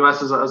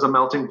U.S. is a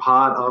melting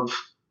pot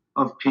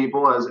of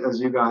people, as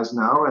you guys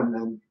know. And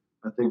then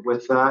I think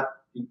with that,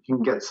 you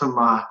can get some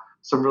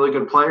really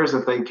good players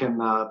if they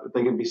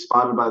can be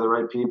spotted by the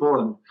right people.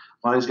 And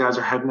a lot of these guys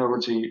are heading over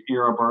to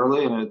Europe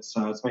early, and it's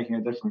making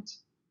a difference.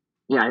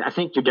 Yeah, I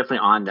think you're definitely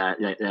on that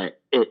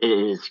it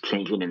is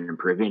changing and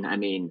improving. I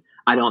mean,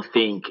 I don't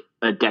think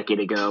a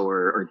decade ago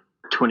or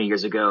 20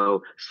 years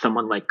ago,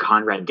 someone like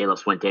Conrad de la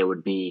Fuente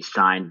would be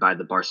signed by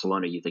the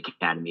Barcelona Youth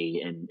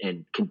Academy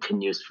and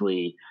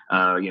continuously,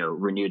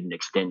 renewed and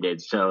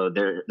extended. So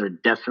there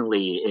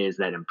definitely is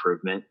that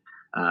improvement.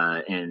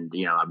 And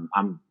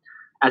I'm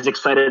as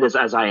excited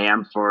as I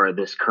am for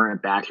this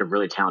current batch of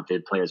really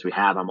talented players we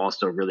have. I'm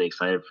also really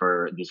excited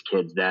for these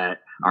kids that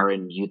are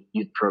in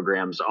youth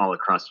programs all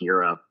across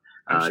Europe.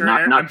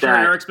 I'm sure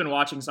Eric's been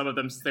watching some of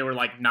them since they were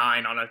like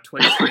 9 on a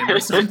Twitch stream or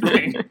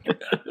something.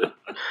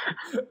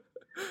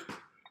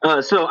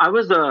 So I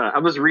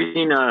was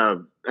reading I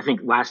think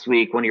last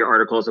week one of your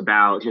articles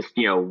about just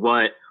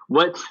what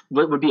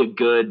would be a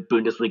good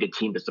Bundesliga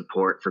team to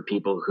support for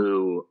people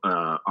who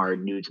are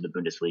new to the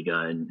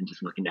Bundesliga and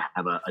just looking to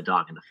have a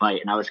dog in the fight.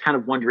 And I was kind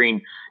of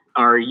wondering,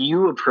 are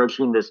you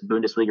approaching this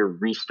Bundesliga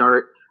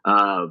restart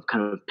kind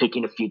of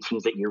picking a few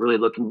teams that you're really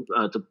looking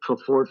to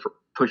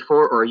push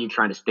for, or are you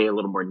trying to stay a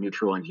little more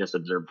neutral and just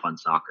observe fun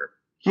soccer?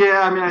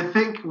 Yeah, I mean, I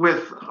think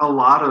with a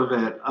lot of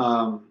it,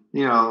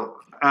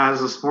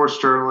 as a sports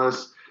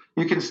journalist,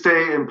 you can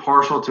stay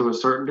impartial to a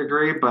certain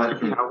degree,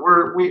 but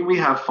we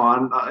have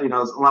fun. A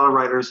lot of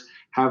writers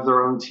have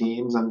their own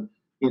teams, and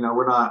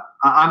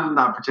I'm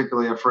not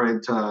particularly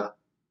afraid to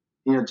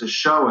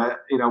show it.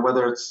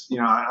 Whether it's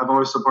I've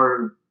always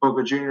supported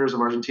Boca Juniors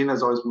of Argentina,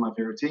 has always been my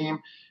favorite team.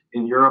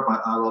 In Europe,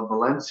 I love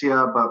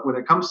Valencia, but when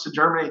it comes to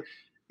Germany,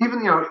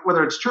 even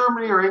whether it's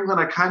Germany or England,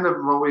 I kind of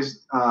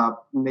always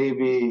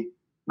maybe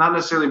not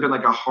necessarily been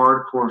like a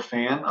hardcore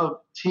fan of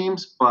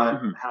teams,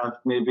 but have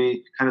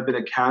maybe kind of been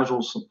a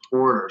casual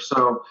supporter.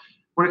 So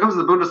when it comes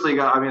to the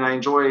Bundesliga, I mean, I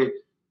enjoy,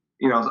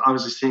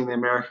 obviously seeing the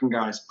American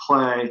guys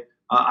play.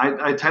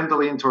 I tend to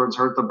lean towards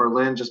Hertha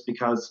Berlin just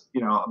because,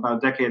 about a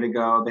decade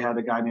ago, they had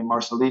a guy named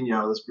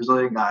Marcelinho, this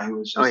Brazilian guy who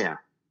was just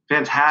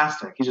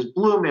fantastic. He just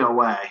blew me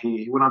away.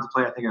 He went on to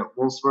play, I think, at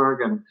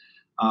Wolfsburg, and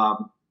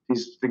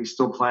he's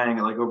still playing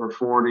at like over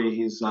 40.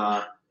 He was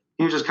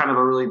just kind of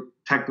a really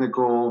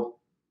technical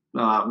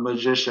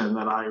magician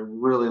that I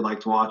really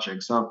liked watching.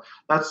 So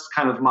that's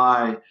kind of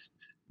my,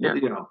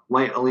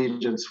 light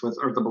allegiance with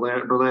Hertha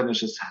Berlin is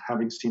just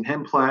having seen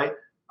him play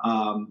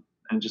and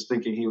just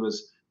thinking he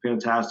was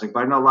fantastic.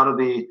 But I know a lot of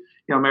the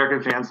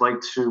American fans like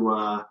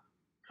to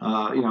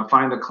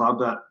find a club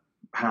that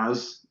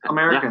has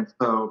Americans.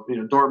 Yeah. So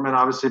Dortmund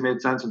obviously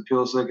made sense with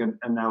Pulisic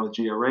and now with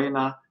Gio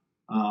Reyna.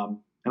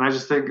 And I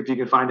just think if you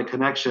can find a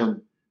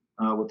connection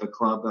with a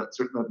club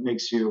that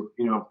makes you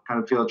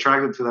kind of feel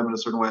attracted to them in a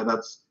certain way,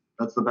 that's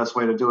the best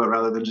way to do it,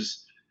 rather than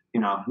just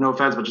no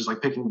offense, but just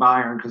like picking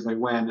Bayern because they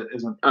win. It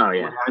isn't. Oh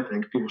yeah, I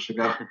think people should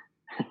go.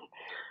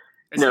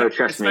 No,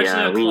 trust me.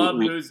 Especially a club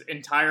whose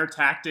entire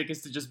tactic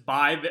is to just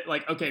buy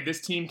okay,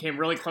 this team came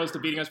really close to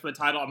beating us for the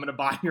title. I'm going to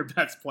buy your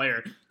best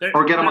player.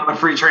 Or get them on a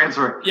free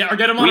transfer. Yeah, or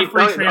get them on a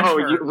free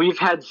transfer. We've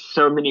had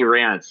so many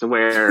rants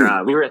where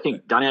I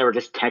think Donnie and I were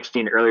just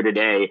texting earlier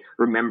today,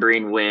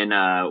 remembering when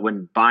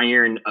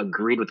Bayern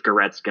agreed with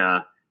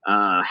Goretzka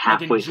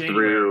halfway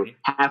through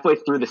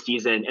the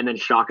season, and then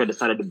Schalke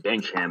decided to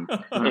bench him,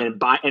 and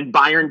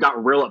Bayern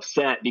got real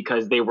upset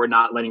because they were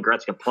not letting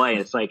Goretzka play.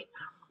 And it's like,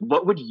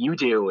 what would you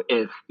do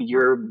if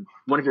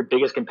one of your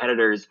biggest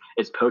competitors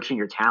is poaching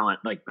your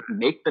talent? Like,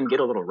 make them get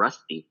a little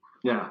rusty.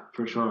 Yeah,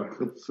 for sure.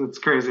 It's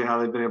crazy how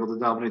they've been able to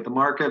dominate the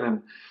market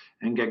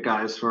and get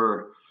guys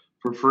for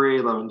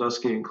free,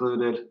 Lewandowski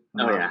included.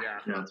 Yeah,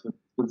 it's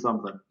been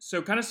something.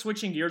 So kind of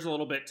switching gears a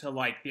little bit to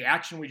like the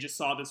action we just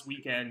saw this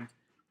weekend.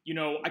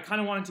 I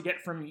kind of wanted to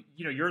get from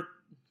your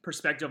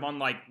perspective on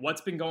like what's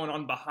been going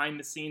on behind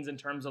the scenes in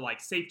terms of like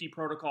safety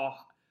protocol.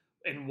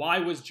 And why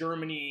was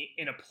Germany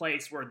in a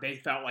place where they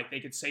felt like they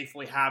could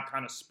safely have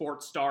kind of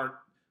sports start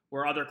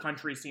where other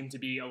countries seem to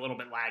be a little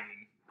bit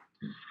lagging.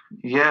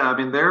 Yeah, I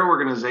mean, their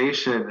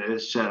organization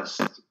is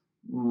just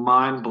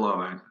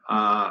mind-blowing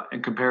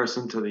in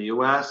comparison to the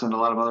U.S. and a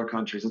lot of other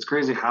countries. It's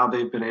crazy how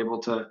they've been able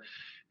to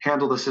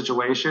handle the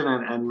situation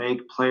and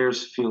make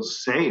players feel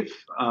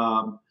safe.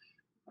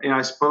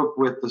 I spoke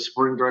with the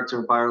sporting director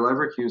of Bayer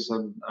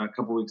Leverkusen a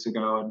couple weeks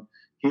ago, and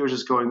he was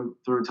just going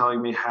through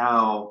telling me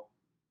how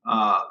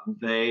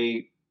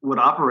they would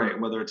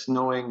operate, whether it's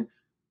knowing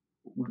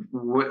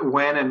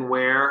when and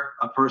where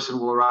a person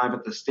will arrive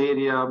at the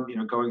stadium,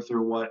 going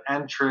through what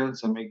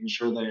entrance and making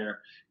sure they're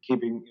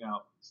keeping,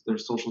 their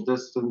social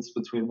distance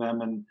between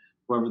them and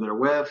whoever they're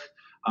with.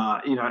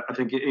 I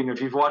think,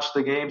 if you've watched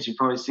the games, you've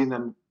probably seen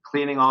them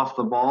cleaning off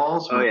the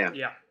balls.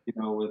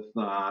 With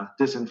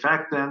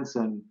disinfectants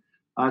and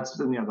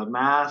the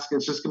mask.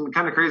 It's just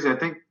kind of crazy. I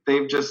think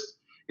they've just,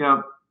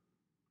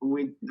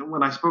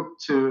 when I spoke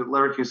to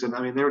Leverkusen,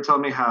 I mean, they were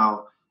telling me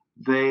how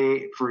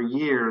they, for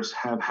years,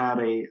 have had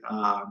a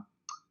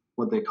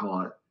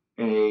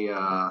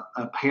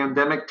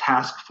pandemic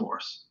task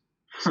force.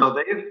 So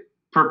they've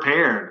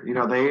prepared.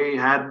 They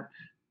had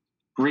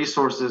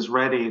resources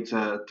ready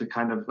to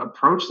kind of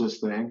approach this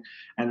thing.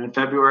 And in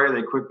February,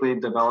 they quickly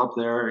developed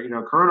their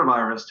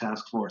coronavirus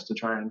task force to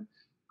try and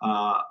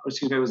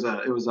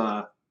it was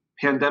a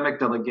pandemic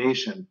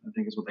delegation, I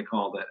think is what they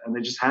called it. And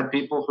they just had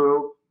people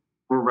who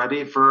were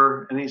ready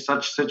for any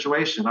such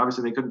situation.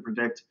 Obviously, they couldn't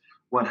predict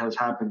what has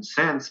happened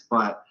since,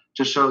 but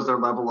just shows their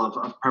level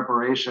of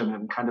preparation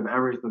and kind of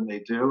everything they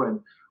do and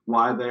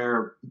why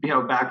they're,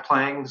 back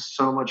playing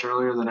so much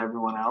earlier than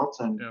everyone else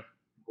and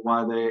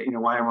why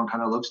why everyone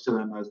kind of looks to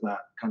them as that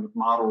kind of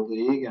model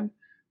league. And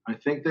I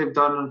think they've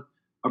done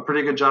a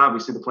pretty good job. We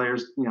see the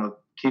players,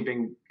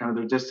 keeping kind of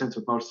their distance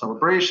with most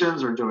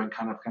celebrations or doing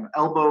kind of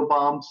elbow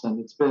bumps. And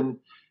it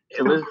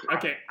was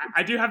okay.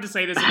 I do have to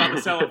say this about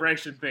the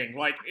celebration thing.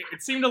 Like,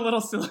 it seemed a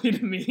little silly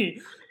to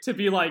me to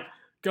be like,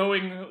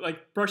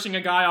 brushing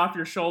a guy off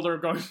your shoulder,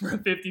 going for a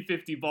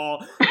 50-50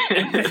 ball,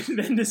 and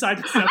then decide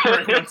to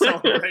separate on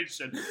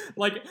celebration.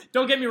 Like,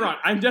 don't get me wrong,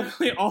 I'm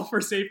definitely all for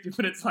safety,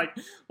 but it's like,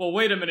 well,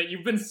 wait a minute,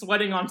 you've been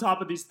sweating on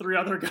top of these 3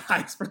 other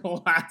guys for the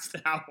last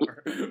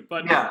hour.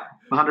 But yeah,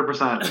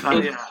 100%.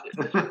 I guess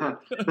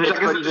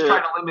they're just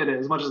trying to limit it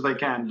as much as they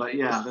can. But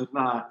yeah, there's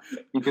not.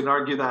 You can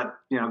argue that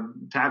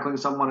tackling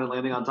someone and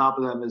landing on top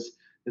of them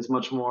is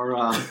much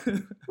more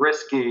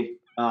risky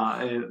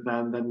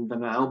than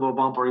an elbow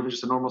bump or even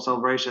just a normal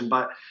celebration.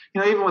 But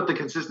even with the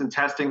consistent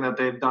testing that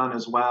they've done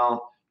as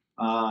well,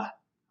 I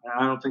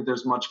don't think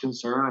there's much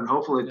concern, and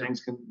hopefully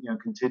things can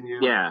continue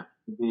to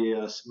be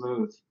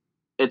smooth.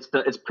 It's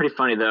pretty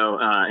funny though,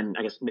 and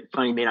I guess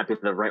funny may not be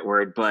the right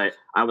word, but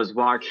I was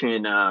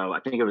watching, I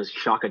think it was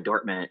Schalke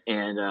Dortmund,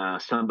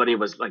 and somebody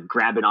was like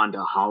grabbing onto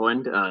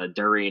Holland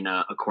during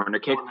a corner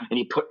kick, and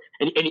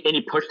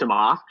he pushed him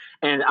off,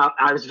 and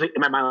I was in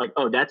my mind like,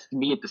 oh, that's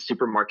me at the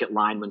supermarket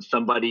line when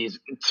somebody's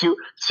too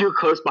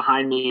close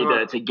behind me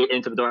to get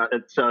into the door.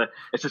 So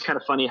it's just kind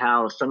of funny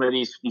how some of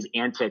these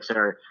antics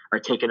are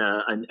taking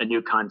a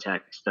new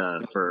context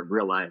for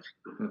real life.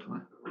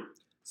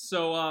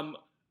 So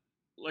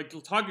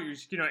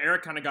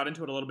Eric kind of got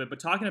into it a little bit, but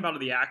talking about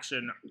the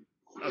action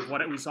of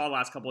what we saw the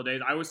last couple of days,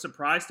 I was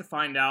surprised to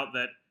find out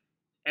that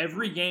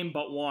every game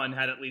but one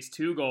had at least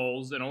 2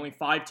 goals, and only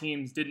 5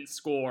 teams didn't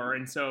score.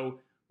 And so,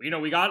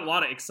 we got a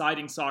lot of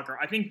exciting soccer.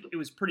 I think it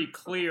was pretty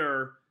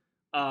clear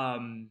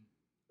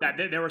that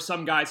there were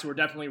some guys who were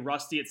definitely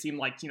rusty. It seemed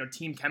like,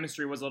 team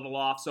chemistry was a little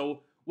off.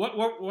 So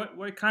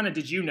what kind of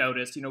did you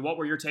notice? What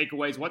were your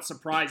takeaways? What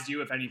surprised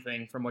you, if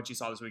anything, from what you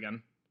saw this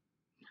weekend?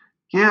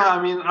 Yeah,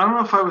 I mean, I don't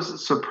know if I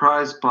was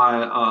surprised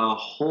by a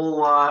whole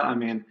lot. I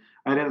mean,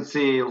 I didn't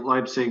see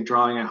Leipzig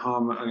drawing at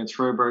home against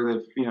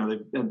Freiburg.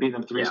 They've beaten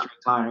them 3 straight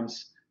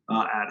times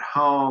at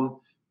home.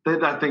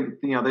 I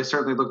think they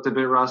certainly looked a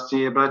bit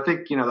rusty, but I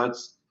think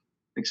that's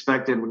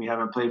expected when you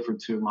haven't played for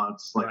 2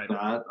 months like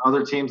that.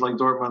 Other teams like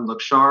Dortmund look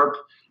sharp.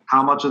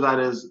 How much of that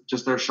is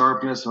just their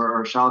sharpness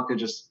or Schalke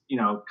just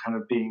kind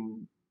of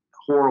being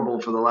horrible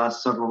for the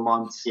last several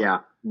months? Yeah.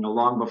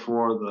 Long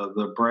before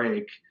the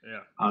break.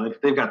 Yeah.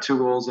 They've got 2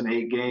 goals in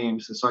 8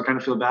 games. So I kind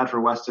of feel bad for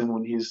Weston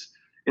when he's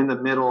in the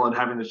middle and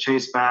having to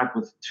chase back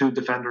with 2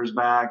 defenders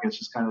back. It's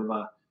just kind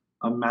of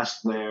a mess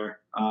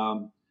there.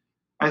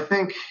 I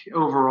think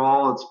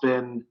overall it's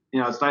been,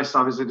 it's nice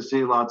obviously to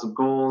see lots of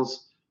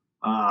goals.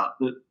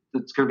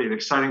 It's going to be an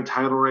exciting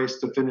title race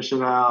to finish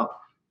it out.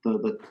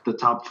 The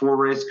top 4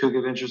 race could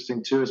get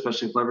interesting too,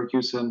 especially if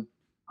Leverkusen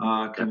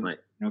can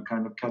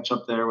kind of catch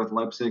up there with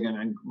Leipzig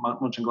and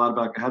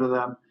Mönchengladbach ahead of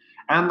them.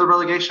 And the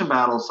relegation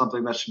battle is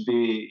something that should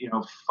be,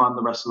 fun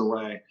the rest of the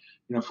way.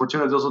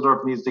 Fortuna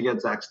Düsseldorf needs to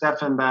get Zach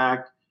Steffen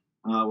back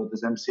with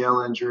his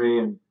MCL injury.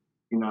 And,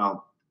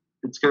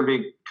 it's going to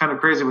be kind of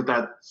crazy with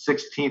that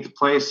 16th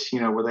place,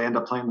 where they end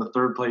up playing the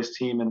 3rd place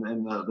team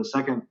in the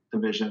 2nd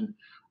division.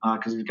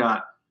 Because you've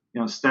got,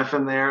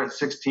 Steffen there at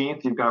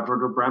 16th. You've got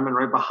Werder Bremen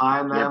right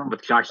behind them.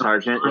 With Josh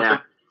Sargent, yeah.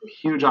 A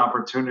huge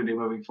opportunity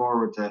moving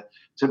forward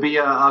to be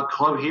a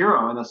club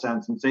hero in a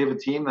sense and save a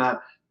team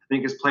that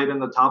think has played in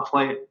the top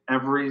flight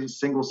every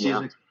single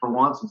season for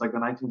once since like the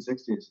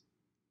 1960s.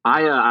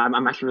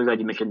 I'm actually really glad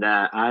you mentioned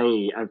that.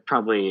 I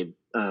probably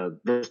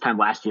this time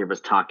last year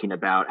was talking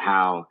about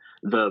how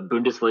the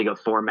Bundesliga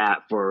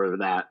format for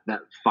that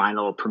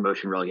final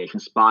promotion relegation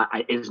spot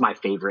is my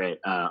favorite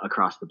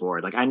across the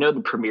board. Like I know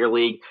the Premier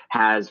League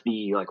has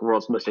the like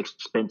world's most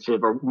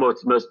expensive or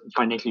most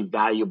financially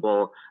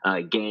valuable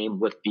game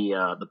with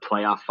the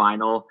playoff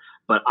final,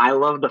 but I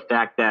love the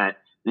fact that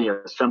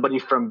somebody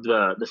from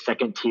the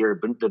second tier,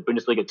 the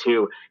Bundesliga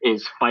 2,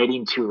 is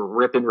fighting to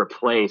rip and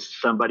replace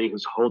somebody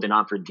who's holding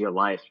on for dear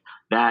life.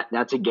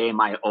 That's a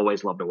game I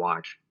always love to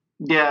watch.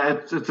 Yeah,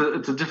 it's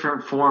a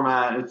different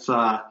format. It's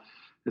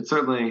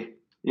certainly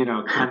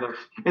kind of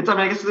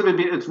I guess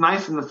it's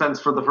nice in the sense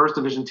for the first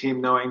division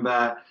team knowing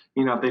that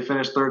if they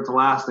finish third to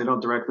last, they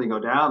don't directly go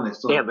down. They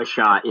still have a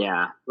shot.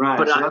 Yeah, right.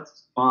 But so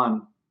that's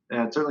fun.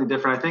 Yeah, it's certainly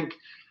different. I think.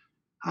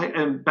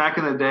 And back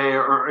in the day,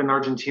 or in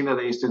Argentina,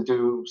 they used to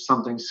do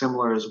something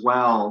similar as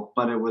well.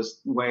 But it was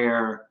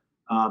where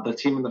the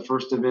team in the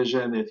first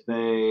division, if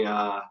they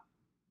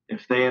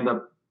end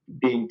up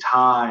being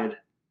tied,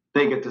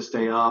 they get to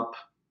stay up.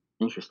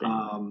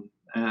 Interesting.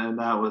 And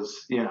that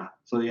was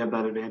So you have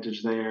that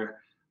advantage there.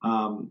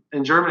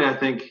 In Germany, I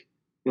think,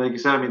 like you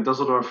said,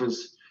 Dusseldorf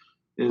is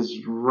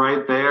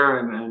right there,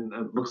 and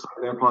it looks like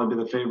they'll probably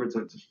be the favorites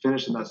to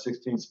finish in that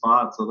 16th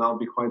spot. So that'll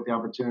be quite the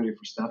opportunity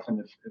for Stefan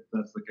if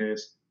that's the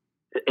case.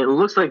 It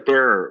looks like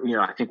they're,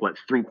 I think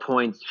 3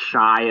 points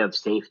shy of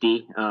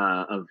safety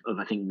of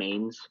I think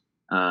Mainz.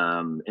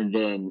 And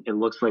then it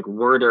looks like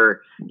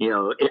Werder,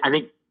 I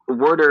think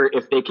Werder,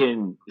 if they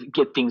can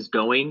get things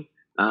going,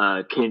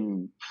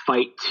 can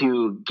fight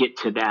to get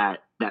to that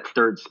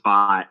third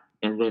spot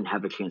and then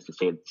have a chance to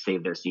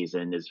save their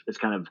season is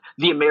kind of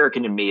the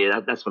American in me.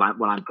 That's what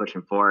I'm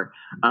pushing for.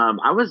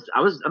 I was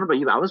I don't know about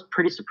you, but I was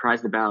pretty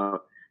surprised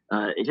about.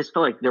 It just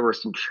felt like there were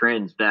some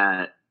trends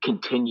that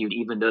continued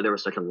even though there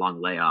was such a long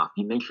layoff.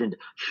 You mentioned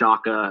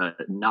Schalke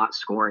not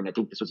scoring. I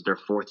think this was their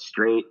fourth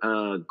straight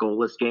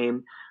goalless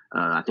game.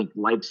 I think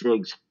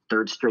Leipzig's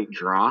third straight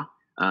draw.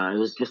 It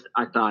was just,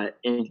 I thought,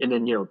 and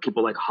then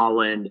people like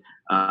Holland,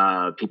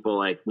 people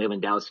like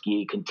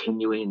Lewandowski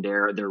continuing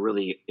their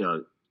really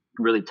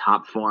really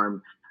top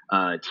form.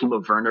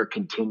 Timo Werner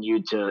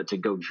continued to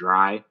go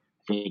dry. I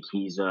think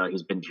he's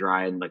been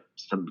dry in like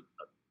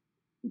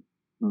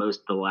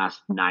most of the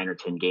last 9 or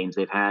 10 games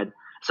they've had.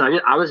 So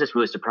I was just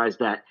really surprised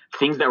that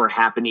things that were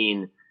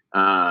happening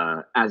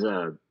as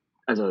a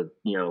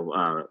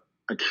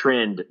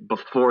trend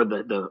before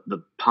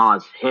the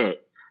pause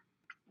hit,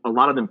 a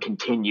lot of them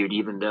continued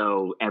even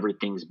though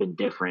everything's been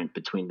different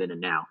between then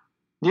and now.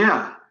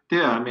 Yeah.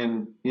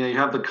 You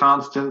have the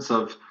constants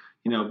of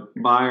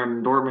Bayern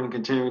and Dortmund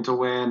continuing to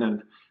win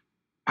and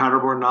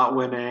Paderborn not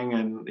winning,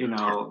 and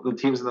the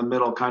teams in the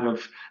middle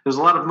there's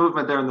a lot of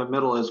movement there in the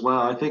middle as well.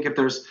 I think if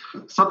there's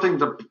something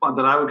that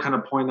I would kind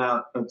of point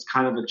out that's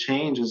kind of a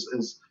change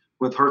is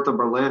with Hertha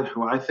Berlin,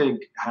 who I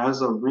think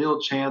has a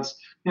real chance,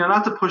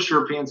 not to push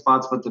European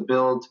spots, but to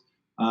build,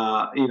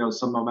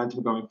 some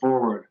momentum going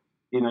forward.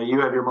 You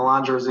have your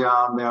Milan jersey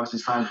on. They obviously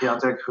signed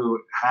Piatek, who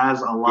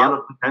has a lot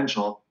of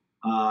potential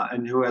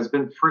and who has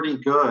been pretty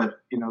good,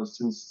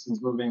 since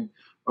moving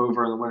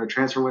over in the winter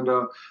transfer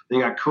window. They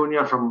got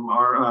Cunha from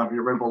our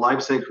Red Bull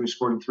Leipzig, who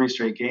scored in 3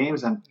 straight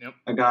games, and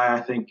a guy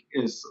I think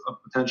is a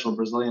potential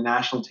Brazilian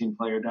national team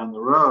player down the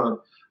road.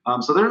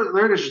 So they're an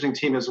interesting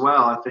team as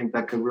well. I think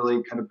that could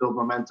really kind of build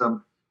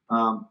momentum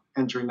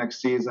entering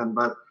next season.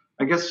 But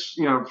I guess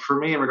for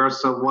me, in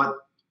regards to what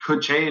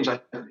could change,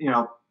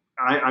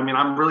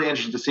 I'm really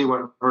interested to see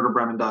what Werder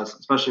Bremen does,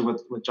 especially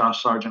with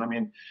Josh Sargent.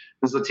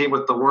 This is a team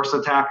with the worst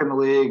attack in the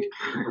league,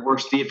 the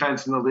worst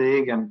defense in the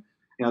league, and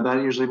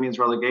that usually means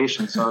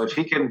relegation. So if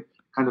he can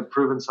kind of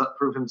prove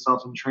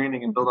himself in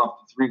training and build off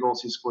the 3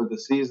 goals he scored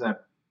this season,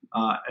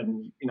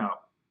 and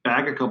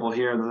bag a couple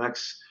here in the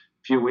next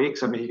few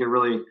weeks, he could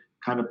really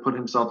kind of put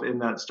himself in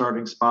that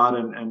starting spot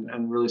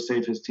and really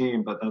save his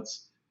team. But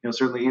that's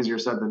certainly easier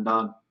said than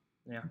done.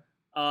 Yeah.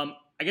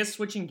 I guess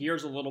switching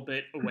gears a little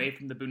bit away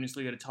from the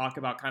Bundesliga to talk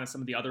about kind of some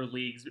of the other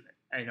leagues,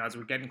 as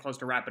we're getting close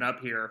to wrapping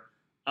up here.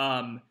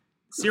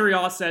 Serie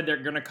A said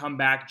they're going to come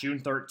back June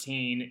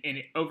 13. And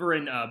over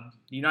in the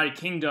United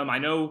Kingdom, I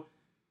know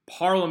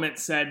Parliament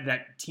said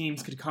that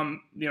teams could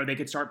come, they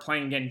could start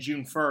playing again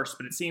June 1st,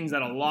 but it seems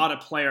that a lot of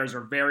players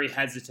are very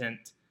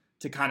hesitant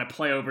to kind of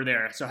play over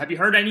there. So have you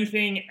heard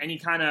any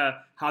kind of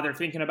how they're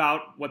thinking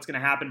about what's going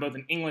to happen both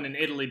in England and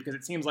Italy? Because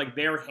it seems like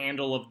their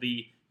handle of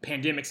the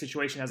pandemic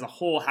situation as a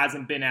whole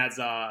hasn't been as,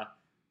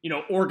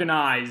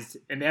 organized,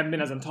 and they haven't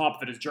been as on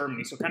top of it as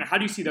Germany. So kind of how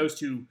do you see those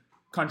two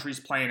countries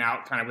playing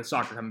out kind of with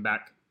soccer coming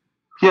back?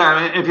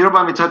 Yeah, if you don't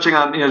mind me touching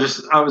on,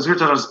 I was here to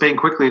touch on Spain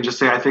quickly and just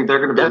say I think they're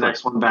going to be the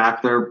next one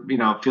back. They're,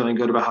 feeling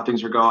good about how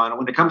things are going.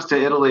 When it comes to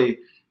Italy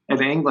and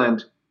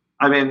England,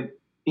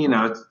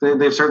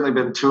 they've certainly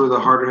been 2 of the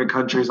harder hit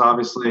countries,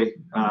 obviously,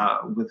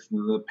 with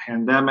the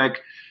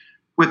pandemic.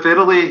 With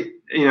Italy,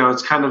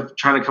 it's kind of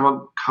trying to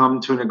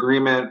come to an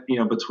agreement,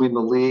 between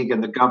the league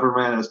and the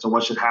government as to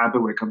what should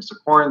happen when it comes to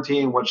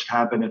quarantine, what should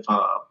happen if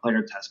a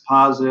player tests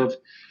positive.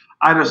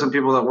 I know some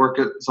people that work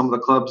at some of the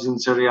clubs in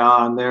Serie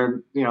A, and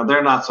they're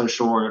not so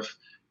sure if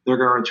they're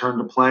going to return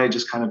to play,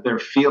 just kind of their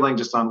feeling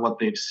just on what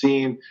they've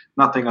seen.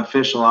 Nothing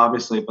official,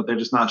 obviously, but they're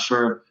just not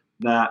sure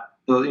that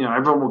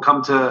everyone will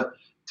come to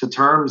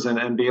terms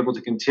and be able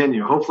to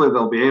continue. Hopefully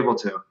they'll be able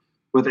to.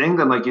 With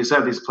England, like you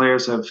said, these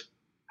players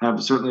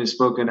have certainly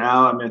spoken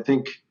out. I mean, I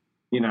think,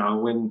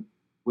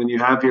 when you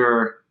have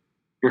your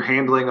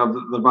handling of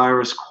the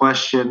virus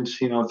questioned,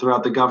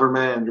 throughout the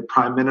government, and your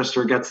prime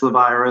minister gets the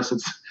virus,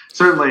 it's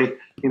certainly,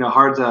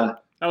 hard to.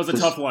 That was a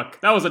tough look.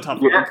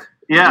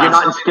 Yeah. You're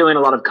not instilling a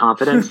lot of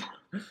confidence.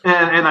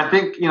 And I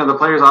think, the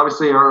players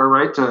obviously are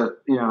right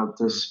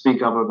to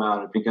speak up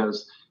about it,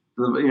 because,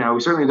 we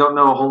certainly don't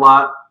know a whole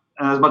lot,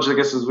 as much, I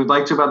guess, as we'd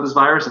like to about this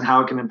virus and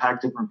how it can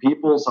impact different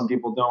people. Some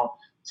people don't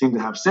seem to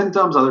have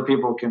symptoms. Other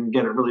people can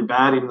get it really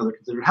bad, even though they're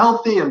considered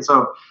healthy. And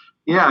so,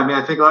 yeah, I mean,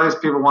 I think a lot of these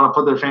people want to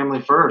put their family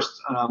first.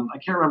 I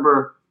can't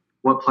remember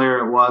what player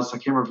it was. I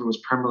can't remember if it was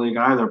Premier League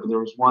either, but there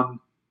was one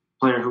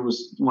player who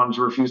wanted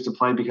to refuse to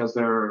play because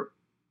their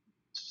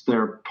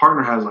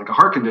partner has like a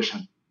heart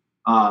condition,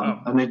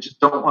 and they just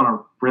don't want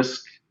to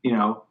risk,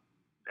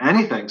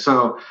 anything.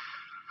 So,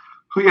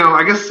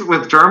 I guess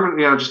with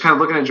Germany, just kind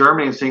of looking at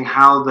Germany and seeing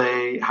how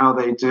they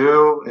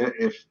do,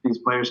 if these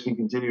players can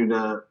continue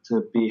to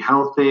be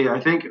healthy.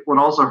 I think what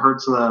also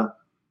hurts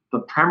the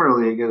Premier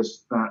League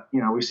is that,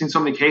 we've seen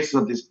so many cases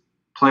of these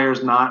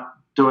players not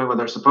doing what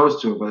they're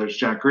supposed to, whether it's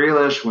Jack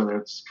Grealish, whether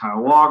it's Kyle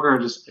Walker,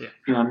 just,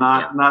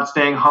 not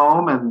staying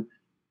home, and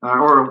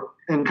or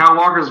in Kyle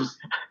Walker's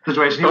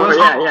situation, he was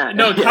home.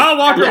 No, Kyle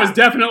Walker was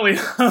definitely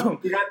home.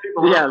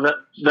 Yeah,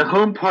 the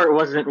home part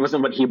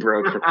wasn't what he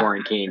broke for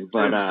quarantine,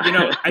 but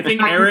I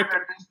think Eric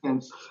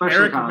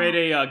made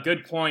a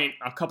good point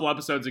a couple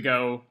episodes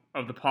ago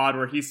of the pod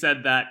where he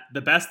said that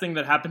the best thing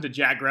that happened to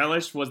Jack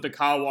Grealish was the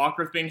Kyle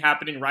Walker thing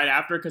happening right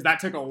after, because that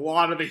took a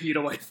lot of the heat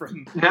away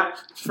from. Yeah,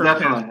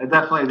 definitely, it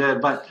definitely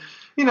did. But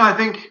I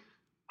think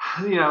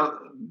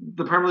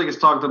the Premier League has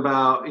talked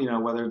about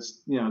whether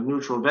it's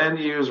neutral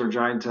venues or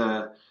trying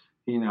to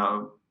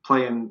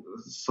play in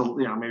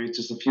maybe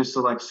just a few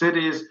select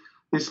cities.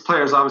 These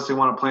players obviously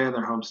want to play in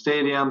their home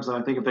stadiums, and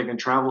I think if they can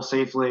travel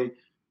safely,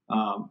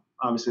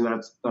 obviously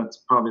that's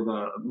probably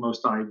the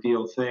most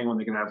ideal thing, when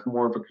they can have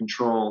more of a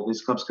control.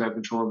 These clubs can have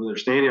control over their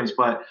stadiums.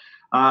 But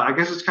I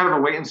guess it's kind of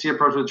a wait and see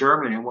approach with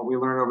Germany, and what we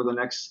learn over the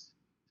next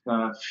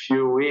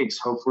few weeks.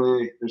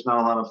 Hopefully there's not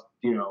a lot of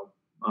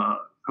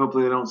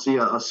hopefully they don't see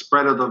a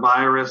spread of the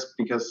virus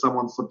because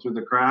someone slipped through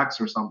the cracks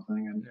or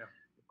something, and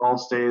if all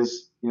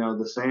stays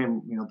the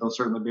same, they'll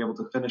certainly be able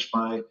to finish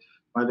by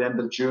the end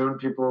of June,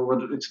 people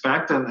would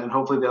expect, and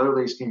hopefully the other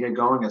leagues can get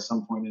going at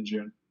some point in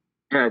June.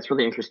 Yeah, it's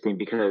really interesting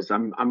because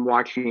I'm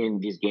watching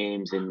these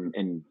games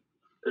and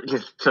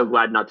just so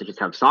glad not to just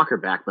have soccer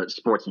back, but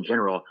sports in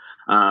general.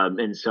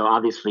 And so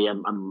obviously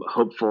I'm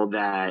hopeful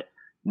that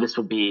this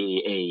will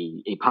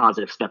be a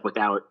positive step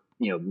without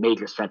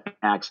major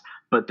setbacks.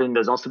 But then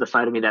there's also the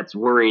side of me that's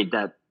worried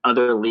that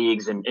other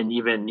leagues and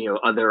even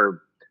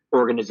other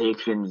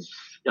organizations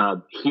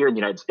here in the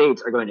United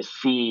States are going to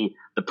see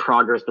the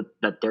progress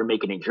that they're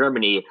making in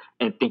Germany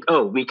and think,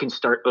 oh, we can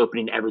start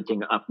opening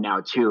everything up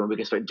now too, and we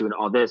can start doing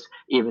all this,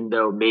 even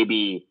though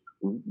maybe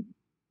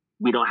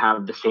we don't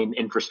have the same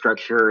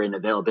infrastructure and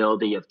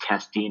availability of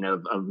testing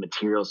of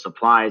material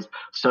supplies.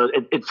 So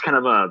it's kind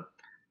of a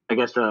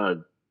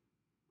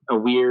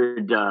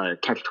weird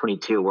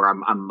catch-22 where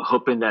I'm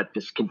hoping that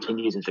this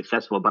continues and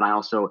successful, but I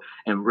also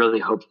am really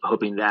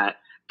hoping that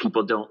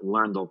people don't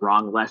learn the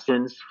wrong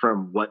lessons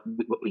from what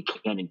we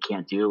can and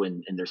can't do,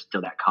 and there's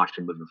still that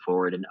caution moving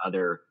forward in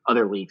other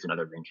leagues and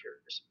other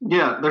ventures.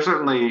 Yeah, there's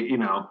certainly,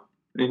 in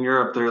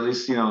Europe, they're at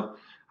least, I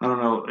don't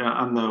know,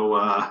 I'm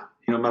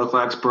no, medical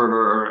expert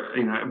or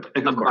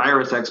a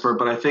virus expert,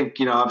 but I think,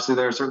 obviously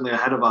they're certainly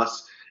ahead of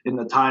us in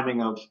the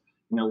timing of,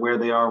 where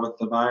they are with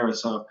the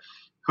virus. So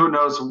who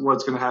knows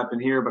what's going to happen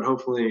here, but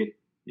hopefully,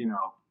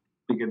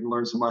 we can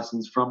learn some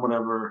lessons from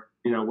whatever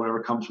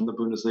comes from the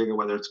Bundesliga,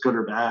 whether it's good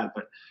or bad.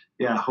 But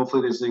yeah,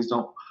 hopefully these leagues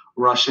don't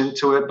rush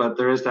into it. But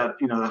there is that,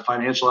 that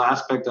financial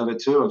aspect of it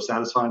too, of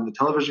satisfying the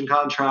television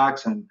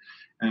contracts. And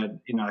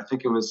I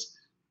think it was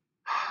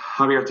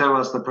Javier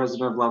Tebas, the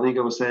president of La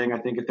Liga, was saying, I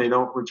think if they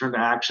don't return to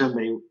action,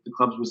 the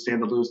clubs would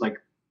stand to lose, like,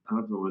 I don't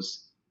know if it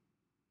was,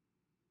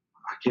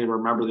 I can't even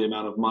remember the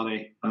amount of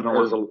money. It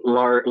was a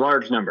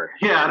large number.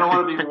 Yeah, I don't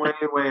want to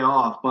be way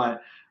off,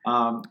 but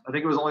I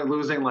think it was only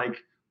losing like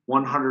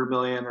 100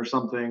 million or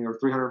something, or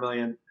 300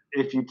 million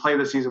if you play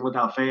the season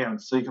without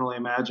fans. So you can only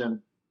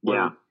imagine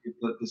if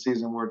the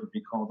season were to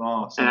be called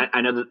off. So. And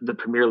I know that the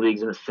Premier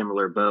League's in a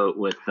similar boat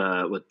with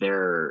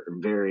their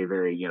very,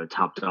 very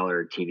top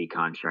dollar TV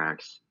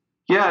contracts.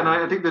 Yeah, and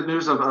I think the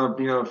news of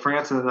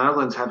France and the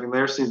Netherlands having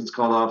their seasons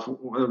called off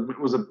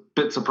was a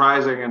bit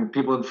surprising, and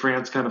people in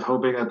France kind of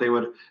hoping that they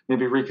would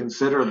maybe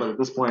reconsider. But at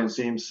this point, it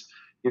seems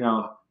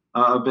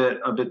a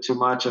bit too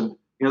much. And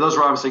those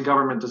were obviously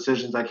government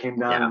decisions that came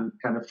down and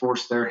kind of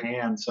forced their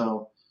hand.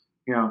 So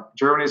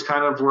Germany's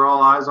kind of where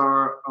all eyes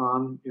are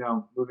on,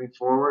 moving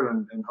forward,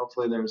 and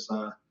hopefully there's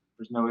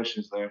no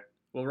issues there.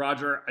 Well,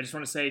 Roger, I just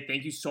want to say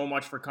thank you so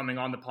much for coming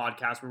on the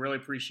podcast. We really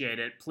appreciate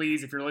it.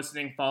 Please, if you're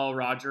listening, follow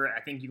Roger.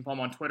 I think you can follow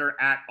him on Twitter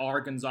at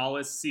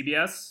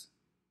rgonzalezcbs.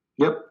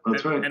 Yep,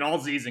 that's right. And all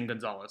Z's in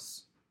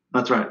Gonzalez.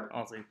 That's right.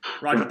 All Z.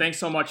 Roger, thanks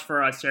so much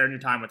for sharing your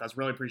time with us.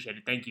 Really appreciate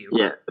it. Thank you.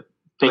 Yeah.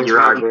 Thank you,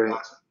 Roger.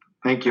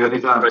 Thank you.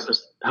 Anytime.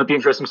 Hope you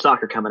enjoy some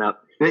soccer coming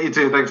up. Yeah, you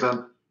too. Thanks,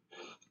 Sam.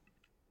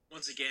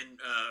 Once again,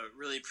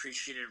 really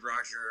appreciated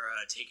Roger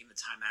taking the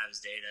time out of his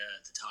day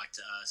to talk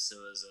to us. It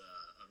was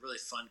a really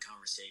fun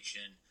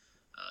conversation.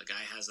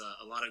 Guy has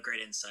a lot of great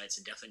insights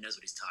and definitely knows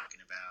what he's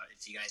talking about.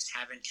 If you guys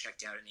haven't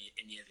checked out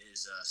any of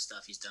his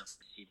stuff he's done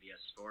for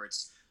CBS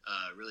Sports,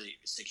 really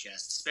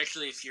suggest,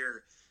 especially if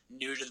you're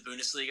new to the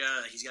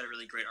Bundesliga. He's got a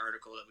really great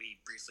article that we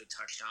briefly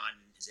touched on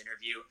in his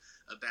interview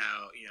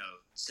about,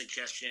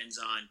 suggestions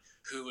on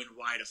who and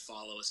why to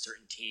follow a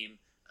certain team.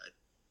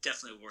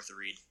 Definitely worth a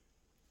read.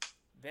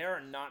 There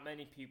are not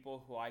many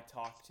people who I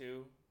talk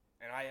to,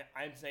 and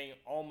I'm saying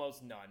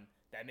almost none,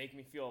 that make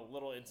me feel a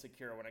little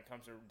insecure when it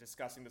comes to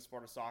discussing the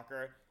sport of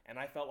soccer. And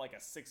I felt like a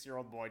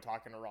 6-year-old boy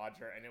talking to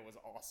Roger, and it was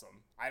awesome.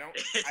 I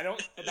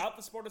don't about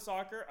the sport of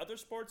soccer. Other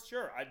sports,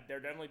 sure. There are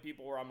definitely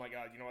people where I'm like,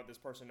 oh, you know what, this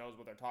person knows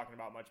what they're talking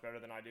about much better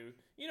than I do.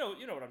 You know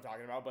what I'm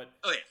talking about. But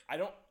I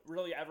don't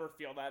really ever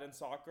feel that in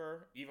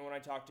soccer, even when I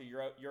talk to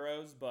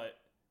Euros. But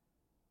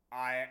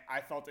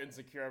I felt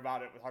insecure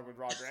about it with talking with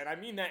Roger, and I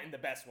mean that in the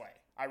best way.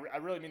 I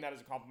really mean that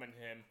as a compliment to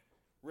him.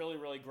 Really,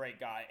 really great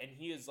guy, and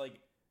he is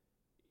like.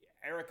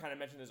 Eric kind of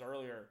mentioned this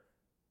earlier.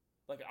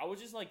 Like, I was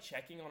just like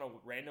checking on a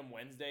random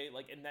Wednesday,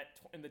 like in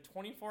the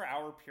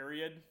 24-hour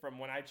period from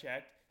when I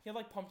checked, he had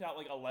like pumped out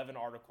like 11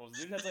 articles.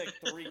 The dude has like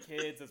 3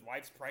 kids. His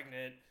wife's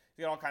pregnant.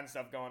 He's got all kinds of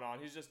stuff going on.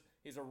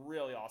 He's a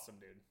really awesome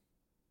dude.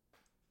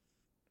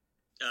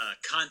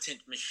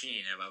 Content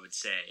machine, I would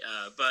say.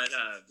 But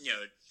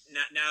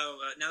now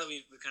that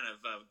we've kind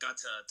of got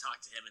to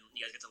talk to him and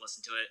you guys get to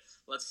listen to it,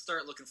 let's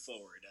start looking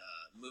forward.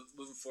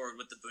 Moving forward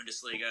with the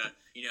Bundesliga,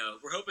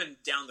 we're hoping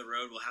down the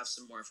road we'll have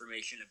some more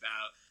information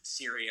about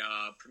Serie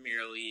A,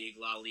 Premier League,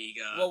 La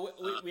Liga. Well,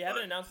 we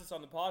haven't announced this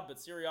on the pod, but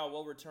Serie A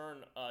will return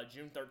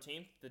June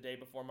 13th, the day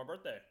before my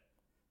birthday.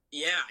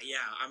 Yeah.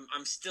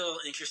 I'm still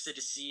interested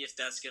to see if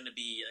that's going to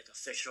be like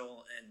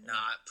official and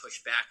not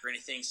pushed back or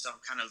anything. So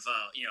I'm kind of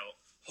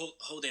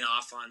holding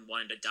off on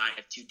wanting to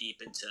dive too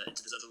deep into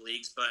those other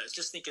leagues, but I was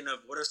just thinking of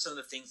what are some of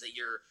the things that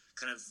you're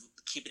kind of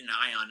keeping an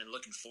eye on and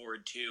looking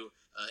forward to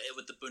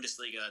with the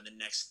Bundesliga in the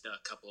next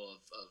couple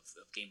of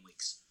game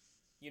weeks.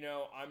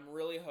 I'm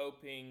really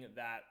hoping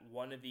that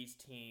one of these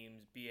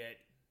teams, be it,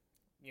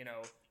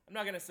 I'm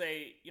not going to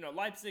say,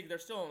 Leipzig, they're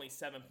still only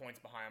 7 points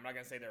behind. I'm not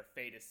going to say their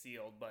fate is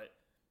sealed, but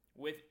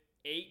with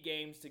 10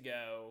 games to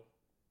go,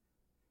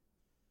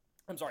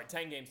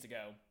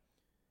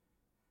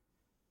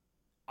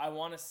 I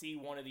want to see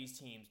one of these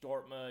teams,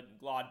 Dortmund,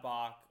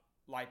 Gladbach,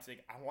 Leipzig,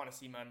 I want to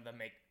see one of them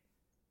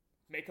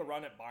make a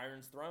run at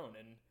Bayern's throne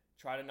and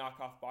try to knock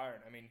off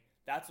Bayern. I mean,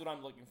 that's what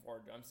I'm looking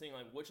forward to. I'm seeing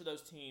like which of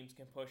those teams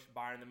can push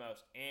Bayern the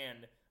most.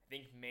 And I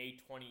think May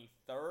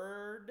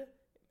 23rd,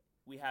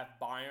 we have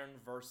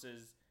Bayern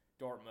versus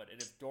Dortmund.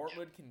 And if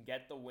Dortmund can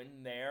get the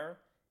win there,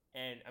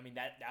 and I mean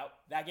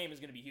that game is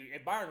going to be huge.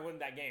 If Bayern win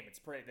that game,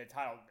 the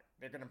title,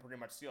 they're going to pretty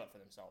much seal it for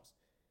themselves.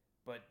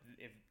 But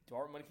if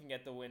Dortmund can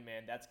get the win,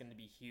 man, that's going to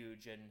be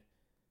huge. And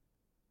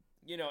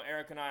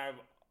Eric and I,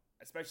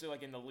 especially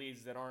like in the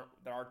leagues that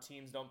our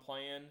teams don't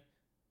play in,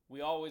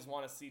 we always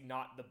want to see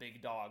not the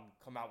big dog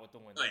come out with the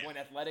win. Like when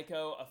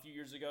Atletico a few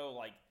years ago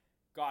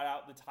got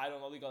out the title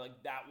in La Liga,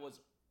 that was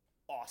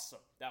awesome.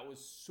 That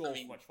was so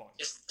much fun.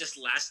 Just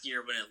last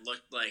year when it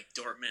looked like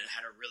Dortmund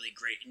had a really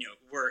great,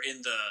 were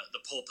in the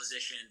pole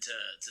position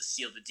to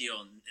seal the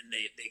deal and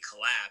they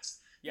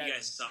collapsed. Yeah, you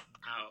guys saw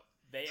how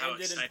they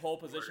ended in pole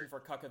position for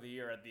Cuck of the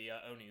Year at the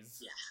Onis.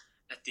 Yeah,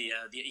 at the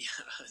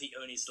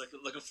Onis.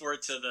 Looking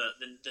forward to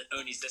the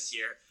Onis this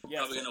year. Yeah,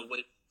 probably gonna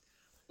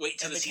wait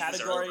till the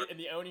seasons are over. And the category in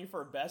the Oni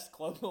for best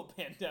global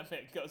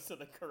pandemic goes to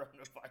the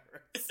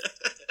coronavirus.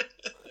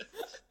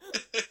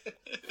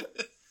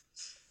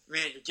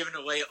 Man, you're giving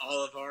away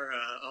all of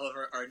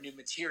our new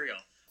material.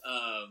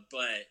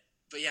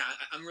 But yeah,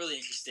 I'm really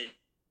interested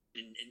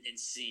in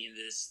seeing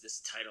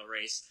this title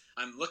race.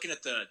 I'm looking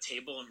at the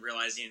table and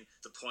realizing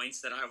the points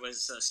that I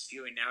was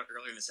spewing out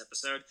earlier in this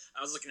episode.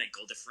 I was looking at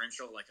goal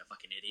differential like a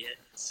fucking idiot.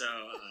 So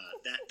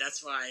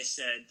that's why I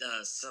said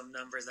some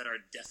numbers that are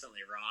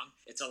definitely wrong.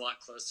 It's a lot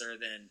closer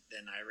than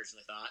I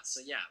originally thought. So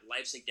yeah,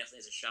 Leipzig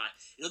definitely has a shot.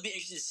 It'll be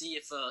interesting to see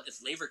if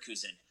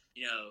Leverkusen,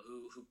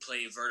 who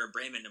play Werder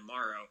Bremen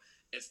tomorrow,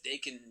 if they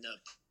can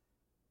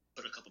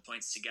put a couple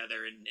points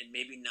together and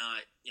maybe not,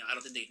 I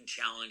don't think they can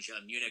challenge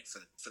Munich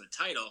for the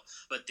title,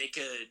 but they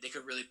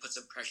could really put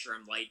some pressure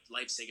on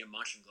Leipzig and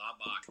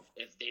Mönchengladbach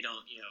if they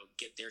don't,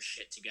 get their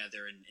shit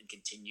together and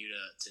continue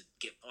to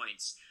get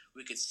points.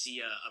 We could see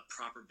a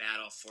proper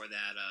battle for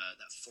that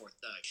fourth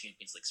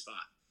Champions League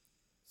spot.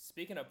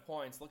 Speaking of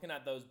points, looking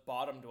at those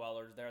bottom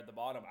dwellers there at the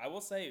bottom, I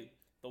will say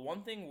the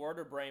one thing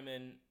Werder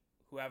Bremen,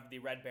 who have the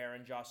Red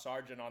Baron, Josh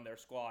Sargent, on their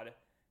squad,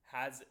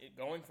 has it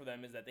going for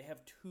them is that they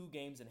have 2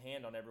 games in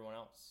hand on everyone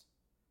else.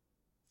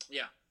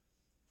 Yeah.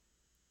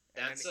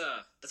 That's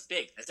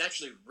big. That's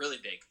actually really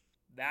big.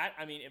 That,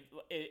 I mean,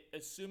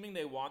 assuming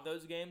they want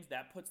those games,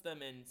 that puts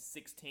them in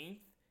 16th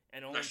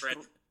and only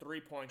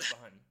 3 points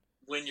behind.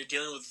 When you're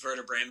dealing with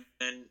Werder Bremen,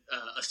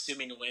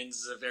 assuming wins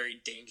is a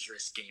very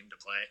dangerous game to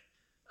play.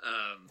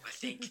 I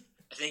think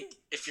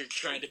if you're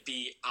trying to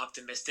be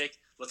optimistic,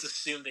 let's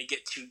assume they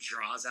get 2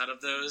 draws out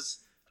of those,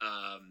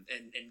 and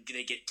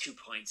they get 2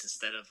 points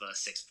instead of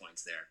 6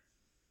 points there.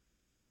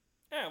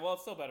 Yeah, well,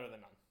 it's still better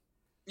than none.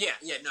 Yeah,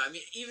 no, I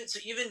mean,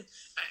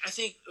 I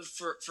think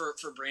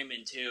for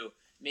Bremen too,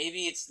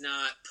 maybe it's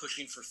not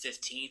pushing for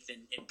 15th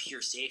in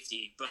pure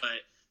safety, but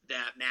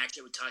that match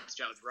that we talked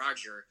about with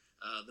Roger,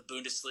 the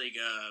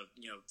Bundesliga,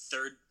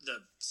 the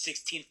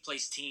 16th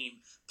place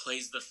team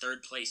plays the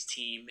 3rd place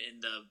team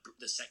in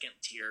the second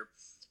tier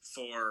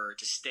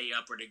to stay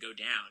up or to go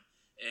down,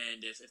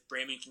 and if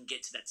Bremen can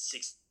get to that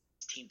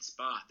 16th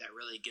spot, that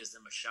really gives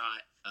them a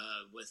shot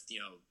with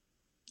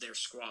their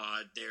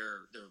squad,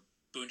 their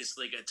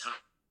Bundesliga top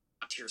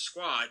tier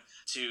squad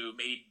to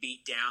maybe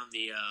beat down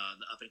the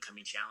up and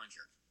coming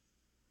challenger.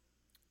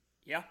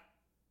 Yeah.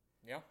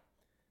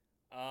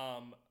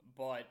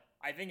 But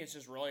I think it's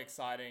just really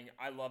exciting.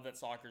 I love that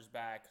soccer's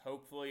back.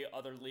 Hopefully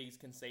other leagues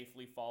can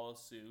safely follow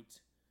suit.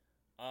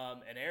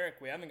 And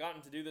Eric, we haven't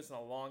gotten to do this in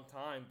a long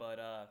time, but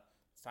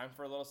it's time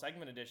for a little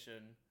segment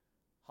edition,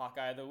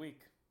 Hawkeye of the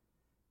Week.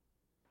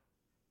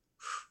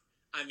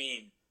 I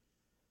mean,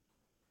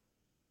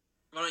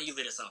 why don't you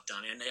lead us off,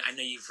 Donnie? I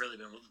know you've really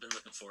been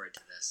looking forward to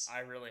this. I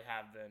really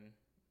have been.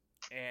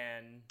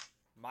 And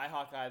my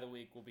Hawkeye of the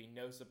Week will be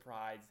no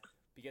surprise.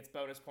 He gets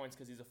bonus points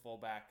because he's a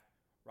fullback.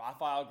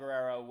 Rafael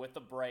Guerrero with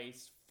the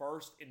brace,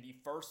 in the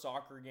first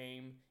soccer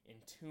game in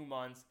 2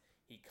 months.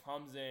 He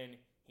comes in,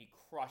 he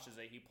crushes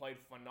it. He played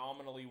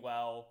phenomenally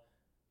well.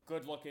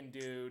 Good-looking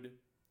dude.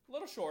 A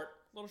little short,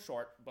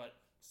 but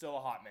still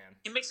a hot man.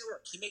 He makes it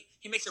work.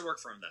 He makes it work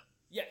for him, though.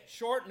 Yeah,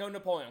 short, no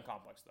Napoleon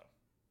complex, though.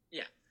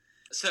 Yeah.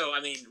 So, I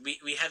mean,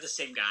 we have the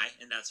same guy,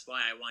 and that's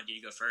why I wanted you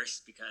to go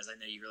first, because I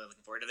know you're really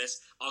looking forward to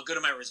this. I'll go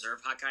to my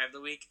reserve Hawkeye of the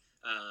Week.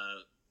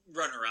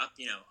 Runner-up,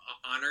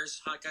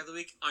 honors Hawkeye of the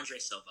Week, Andre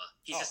Silva.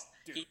 He's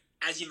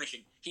as you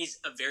mentioned, he's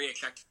a very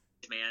attractive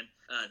man.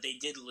 They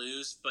did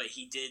lose, but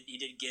he did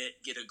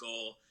get a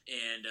goal,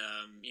 and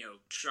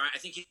I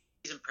think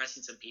he's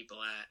impressing some people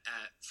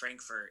at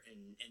Frankfurt,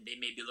 and they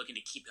may be looking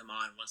to keep him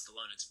on once the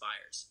loan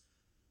expires.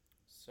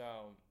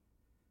 So,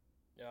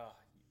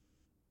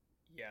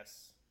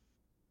 yes.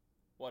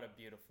 What a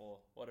beautiful.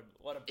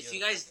 If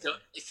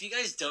you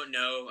guys don't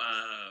know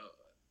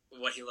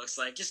what he looks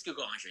like, just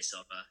Google Andre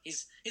Silva.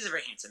 He's a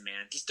very handsome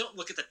man. Just don't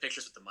look at the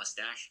pictures with the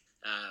mustache.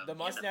 The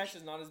mustache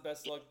is not his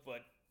best look,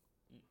 but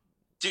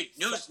dude,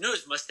 his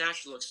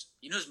mustache looks.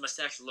 His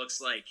mustache looks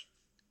like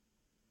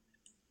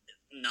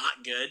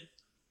not good.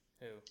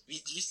 Who?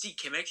 Do you see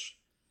Kimmich?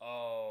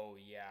 Oh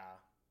yeah.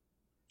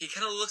 He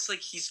kind of looks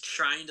like he's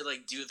trying to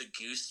do the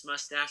goose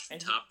mustache from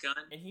Top Gun.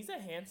 And he's a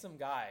handsome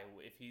guy.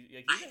 He's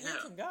a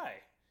handsome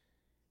guy.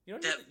 You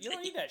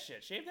don't need that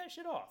shit. Shave that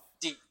shit off.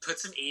 Dude, put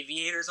some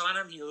aviators on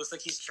him. He looks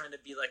like he's trying to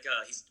be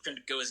he's trying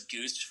to go as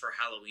Goose for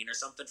Halloween or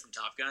something from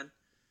Top Gun.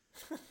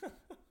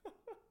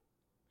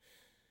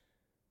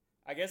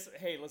 I guess.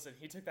 Hey, listen.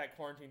 He took that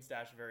quarantine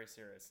stash very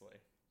seriously.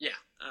 Yeah,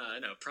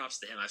 no. Props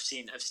to him. I've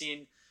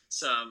seen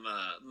some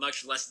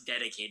much less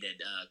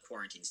dedicated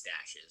quarantine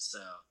stashes.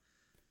 So,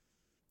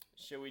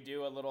 should we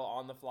do a little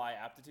on-the-fly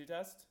aptitude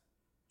test?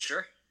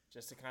 Sure.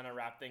 Just to kind of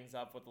wrap things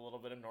up with a little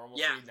bit of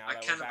normalcy. Yeah, now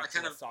that we're back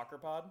to the soccer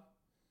pod.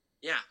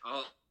 Yeah,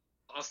 I'll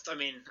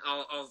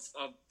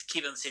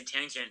keep it on the same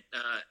tangent.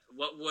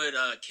 What would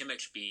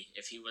Kimmich be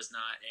if he was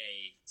not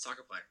a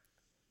soccer player?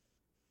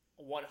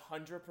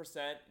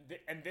 100%.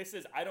 And this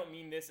is, I don't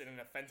mean this in an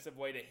offensive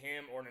way to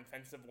him or an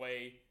offensive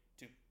way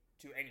to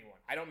anyone.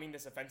 I don't mean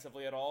this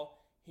offensively at all.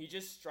 He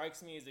just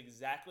strikes me as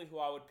exactly who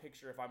I would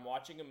picture if I'm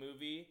watching a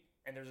movie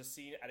and there's a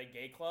scene at a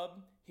gay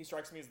club. He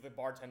strikes me as the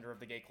bartender of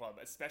the gay club,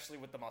 especially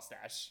with the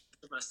mustache.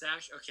 The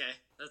mustache? Okay.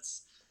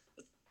 That's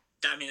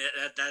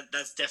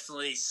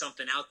definitely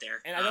something out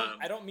there. And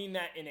I don't mean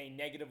that in a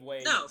negative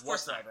way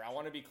whatsoever. I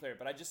want to be clear,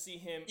 but I just see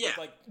him with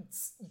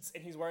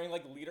and he's wearing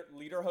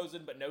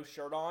lederhosen but no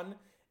shirt on.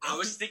 I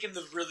was thinking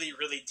the really,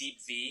 really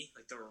deep V,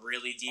 like the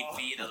really deep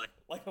V,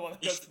 like the one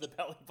that goes to the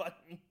belly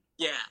button.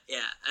 Yeah.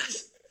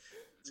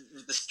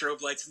 The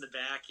strobe lights in the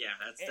back,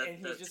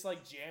 and he's just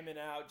jamming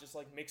out, just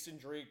mixing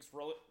drinks.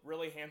 Really,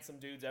 really handsome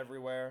dudes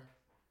everywhere.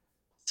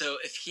 So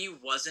if he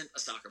wasn't a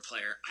soccer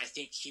player, I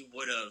think he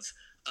would have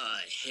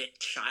hit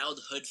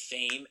childhood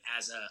fame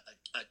as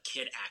a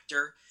kid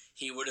actor.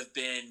 He would have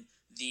been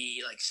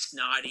the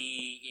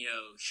snotty,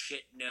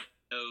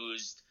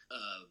 shit-nosed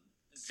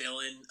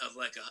villain of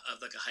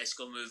a high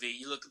school movie.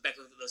 You look back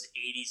at those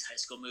 80s high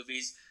school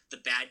movies, the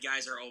bad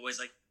guys are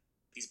always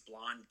these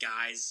blonde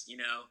guys.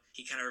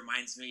 He kind of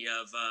reminds me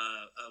of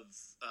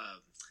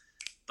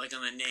like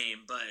on the name,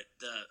 but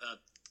the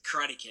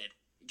Karate Kid,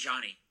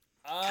 Johnny.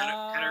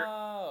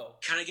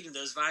 Kind of getting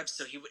those vibes.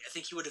 So I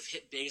think he would have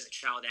hit big as a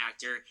child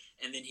actor,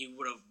 and then he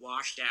would have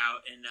washed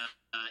out and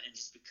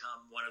just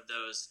become one of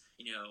those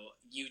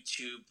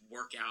YouTube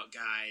workout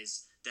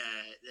guys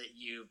that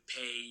you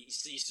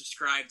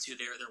subscribe to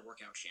their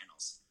workout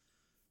channels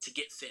to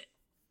get fit.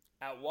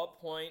 At what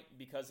point,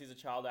 because he's a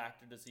child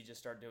actor, does he just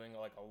start doing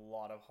like a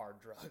lot of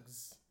hard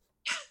drugs?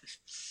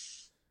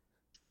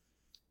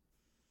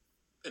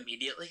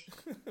 Immediately?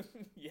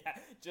 Yeah,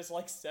 just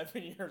like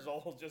 7 years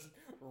old, just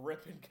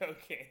ripping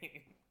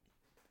cocaine.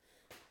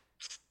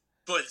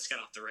 Boy, this got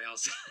off the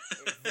rails.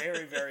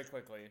 Very, very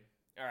quickly.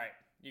 All right,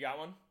 you got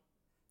one?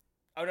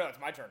 Oh no, it's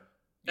my turn.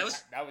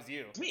 That was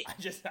you. Me. I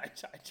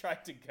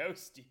tried to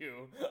ghost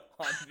you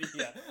on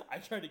the. I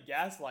tried to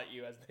gaslight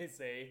you, as they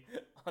say,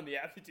 on the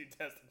aptitude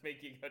test and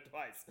make you go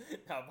twice.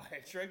 Now, if I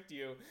tricked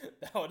you,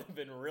 that would have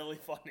been really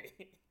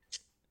funny.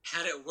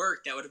 Had it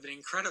worked, that would have been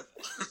incredible.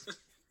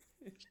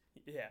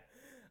 Yeah.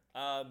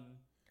 I'm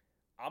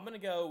gonna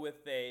go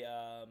with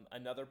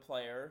another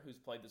player who's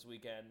played this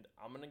weekend.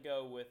 I'm gonna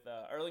go with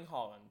Erling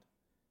Haaland.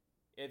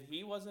 If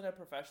he wasn't a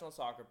professional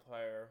soccer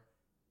player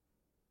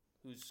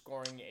who's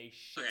scoring a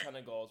shit ton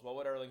of goals, what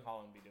would Erling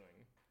Haaland be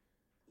doing?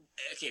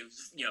 Okay,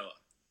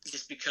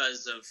 just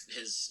because of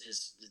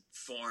his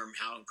form,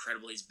 how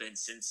incredible he's been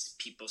since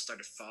people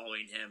started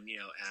following him,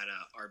 at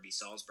RB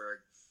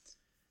Salzburg.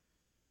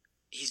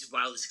 He's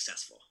wildly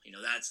successful.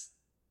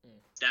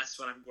 That's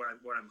what I'm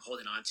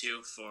holding on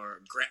to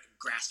for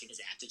grasping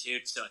his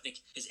aptitude. So I think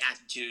his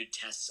aptitude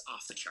tests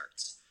off the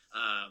charts.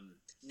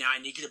 Now I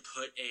need you to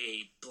put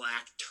a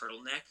black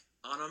turtleneck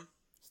on him.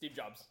 Steve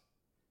Jobs.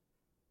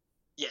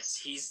 Yes,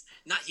 he's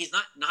not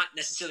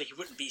necessarily. He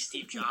wouldn't be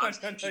Steve Jobs.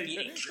 He'd be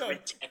a German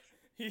tech.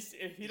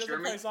 If he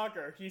doesn't play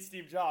soccer, he's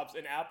Steve Jobs,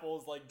 and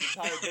Apple's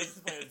entire business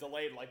plan is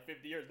delayed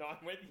 50 years. No,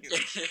 I'm with you.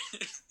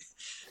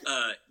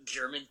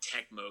 German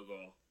tech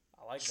mogul.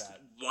 I like that.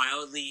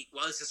 Wildly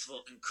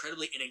successful,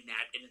 incredibly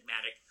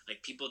enigmatic.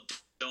 People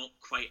don't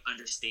quite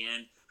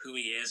understand who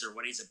he is or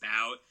what he's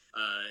about.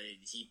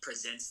 He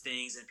presents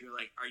things, and people are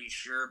like, "Are you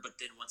sure?" But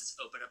then once it's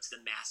opened up to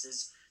the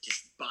masses,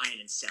 just buying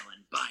and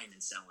selling.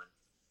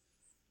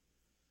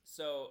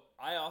 So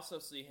I also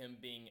see him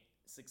being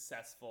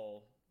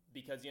successful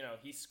because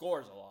he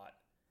scores a lot,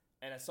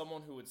 and as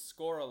someone who would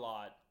score a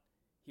lot,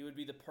 he would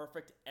be the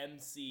perfect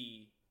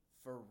MC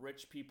for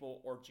rich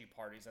people orgy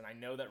parties, and I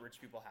know that rich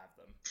people have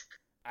them.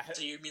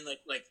 So you mean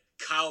like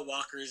Kyle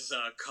Walker's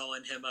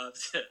calling him up?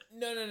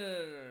 No.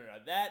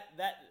 That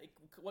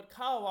what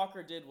Kyle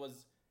Walker did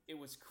was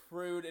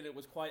crude and it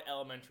was quite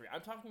elementary.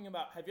 I'm talking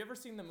about. Have you ever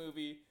seen the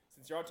movie?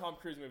 Since you're on Tom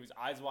Cruise movies,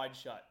 Eyes Wide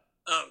Shut.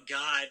 Oh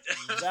God.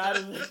 That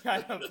is the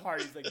kind of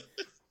parties.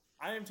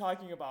 I am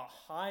talking about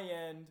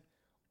high-end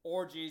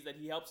orgies that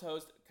he helps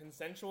host,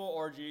 consensual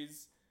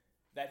orgies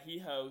that he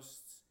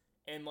hosts,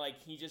 and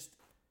he just.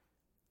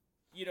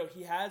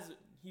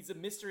 He's a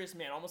mysterious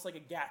man, almost like a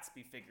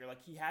Gatsby figure.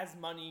 He has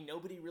money,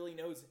 nobody really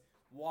knows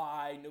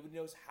why, nobody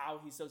knows how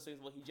he's so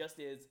successful, he just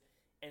is,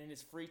 and in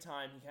his free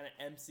time, he kind of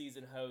MCs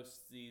and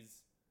hosts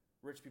these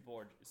rich people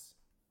orgies.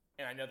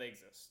 And I know they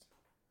exist.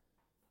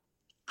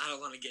 I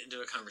don't want to get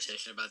into a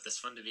conversation about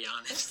this one, to be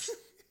honest.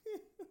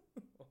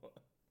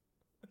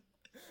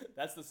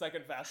 That's the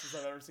second fastest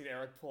I've ever seen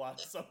Eric pull out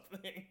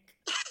something.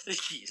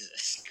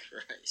 Jesus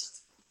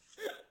Christ.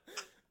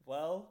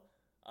 Well,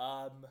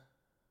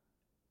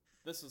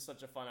 this was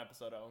such a fun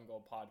episode of Own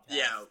Goal Podcast.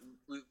 Yeah,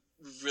 we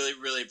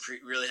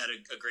really had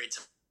a great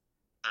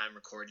time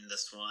recording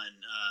this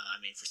one.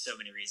 For so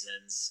many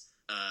reasons.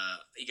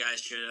 You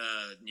guys should,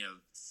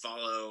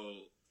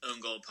 follow Own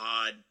Goal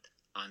Pod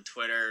on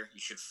Twitter. You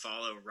should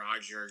follow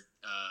Roger,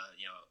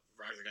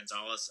 Roger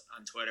Gonzalez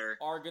on Twitter.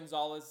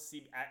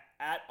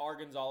 at R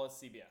Gonzalez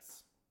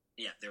CBS.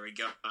 Yeah, there we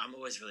go. I'm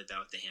always really bad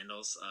with the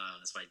handles.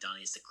 That's why Donnie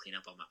needs to clean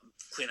up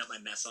my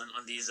mess on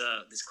these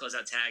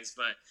closeout tags.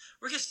 But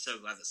we're just so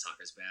glad that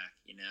soccer's back.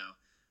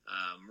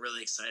 I'm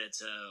really excited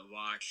to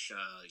watch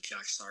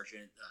Josh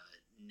Sargent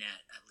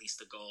net at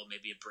least a goal,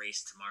 maybe a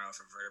brace tomorrow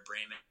for Werder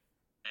Bremen,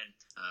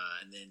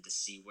 and then to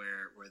see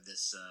where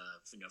this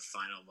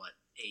final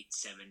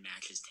 8-7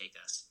 matches take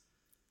us.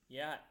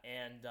 Yeah,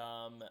 and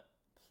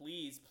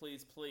please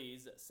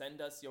send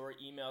us your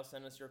email,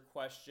 send us your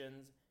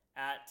questions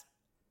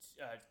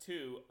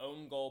to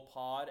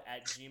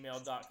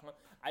owngoalpod@gmail.com.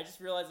 I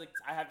just realized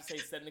I have to say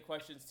send the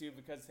questions to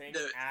because saying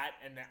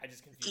and I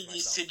just confused myself. Can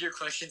you send your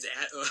questions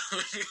at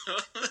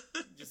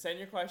Just send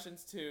your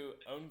questions to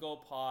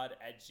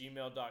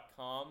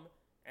owngoalpod@gmail.com,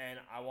 and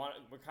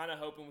we're kind of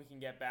hoping we can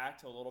get back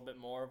to a little bit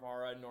more of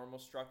our normal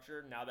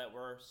structure now that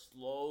we're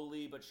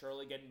slowly but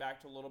surely getting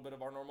back to a little bit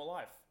of our normal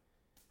life.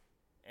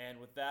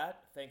 And with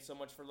that, thanks so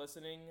much for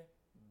listening.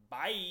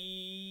 Bye.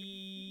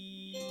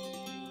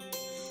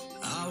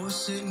 I was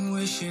sitting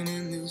wishing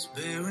in this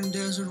barren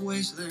desert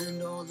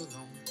wasteland all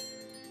alone,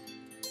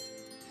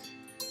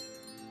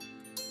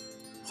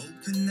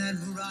 hoping that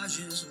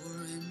mirages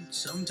were in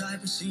some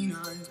type of scene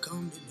I've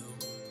come to know.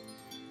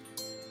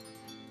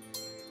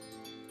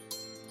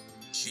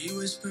 She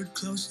whispered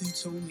closely,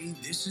 told me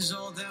this is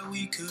all that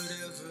we could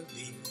ever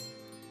be.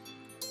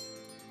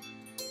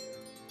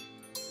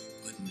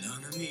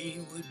 None of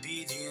me would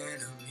be the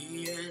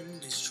enemy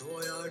and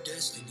destroy our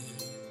destiny.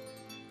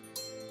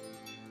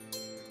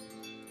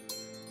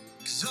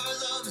 'Cause our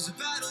love is a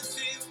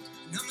battlefield,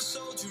 and I'm a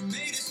soldier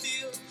made of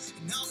steel,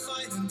 and I'll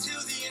fight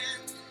until the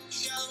end.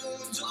 Shallow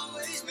wounds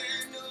always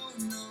mend, oh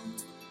no.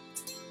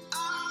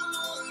 I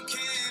won't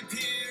camp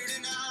here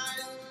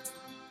tonight,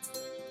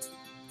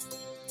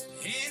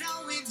 and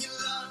I'll win you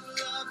love,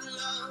 love,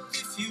 love.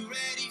 If you're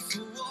ready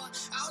for war,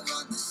 I'll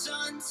run the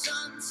sun,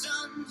 sun,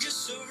 sun.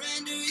 Just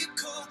surrender your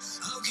core.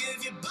 I'll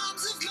give you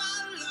bombs of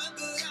my love,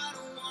 but I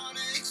don't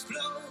wanna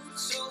explode.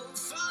 So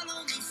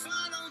follow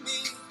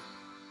me,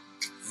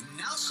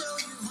 and I'll show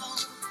you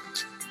home.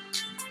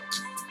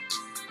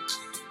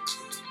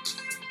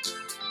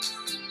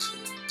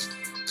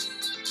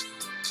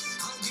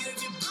 I'll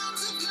give you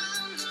bombs of my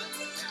love,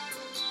 but I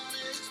don't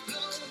wanna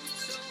explode.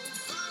 So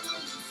follow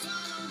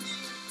me,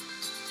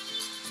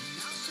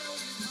 and I'll show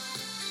you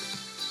home.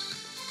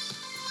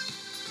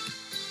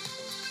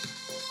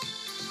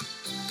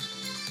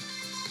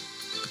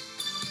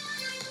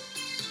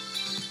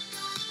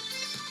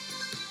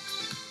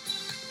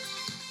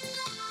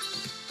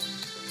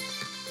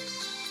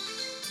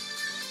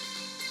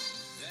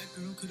 That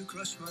girl could have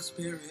crushed my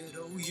spirit,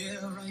 oh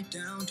yeah, right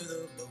down to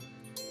the bone.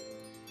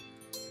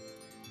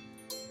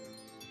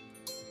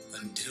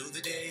 Until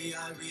the day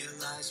I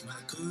realized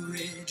my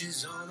courage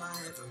is all I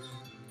ever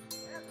own.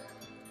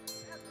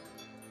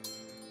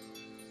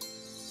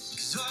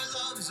 'Cause our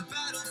love is a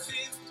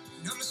battlefield,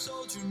 and I'm a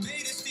soldier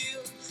made of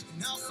steel,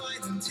 and I'll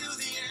fight until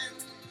the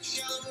end.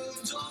 Shallow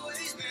wounds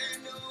always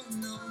mend, oh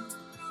no.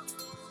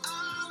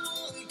 I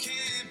won't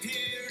camp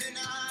here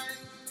tonight,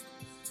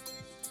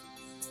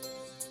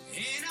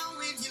 and I'll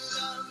win you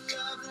love,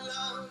 love,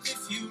 love.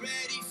 If you're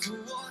ready for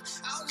war,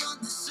 I'll run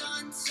the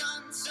sun,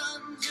 sun,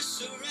 sun. Just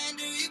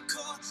surrender your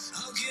core.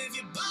 I'll give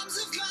you bombs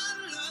of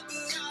my love,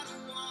 but I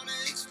don't wanna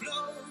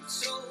explode.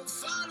 So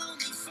follow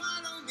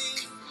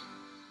me,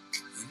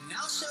 and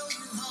I'll show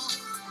you home.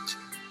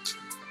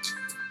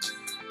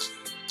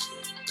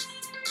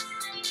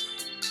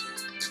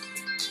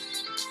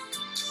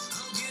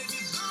 I'll give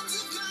you bombs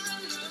of my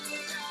love,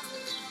 but I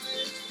don't wanna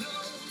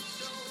explode.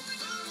 So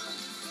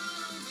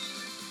follow me,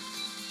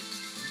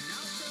 and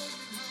I'll show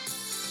you home.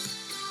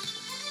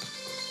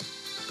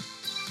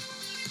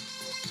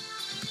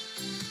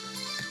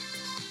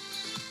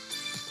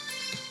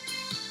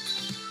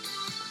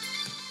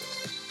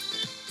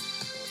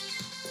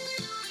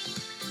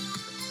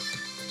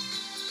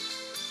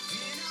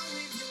 And I'll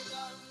win you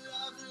love,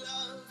 love,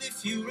 love.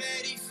 If you're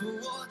ready for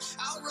war,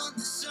 I'll run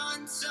the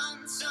sun,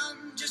 sun,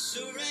 sun. Just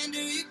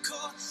surrender your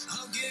core.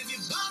 I'll give you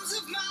bombs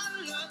of my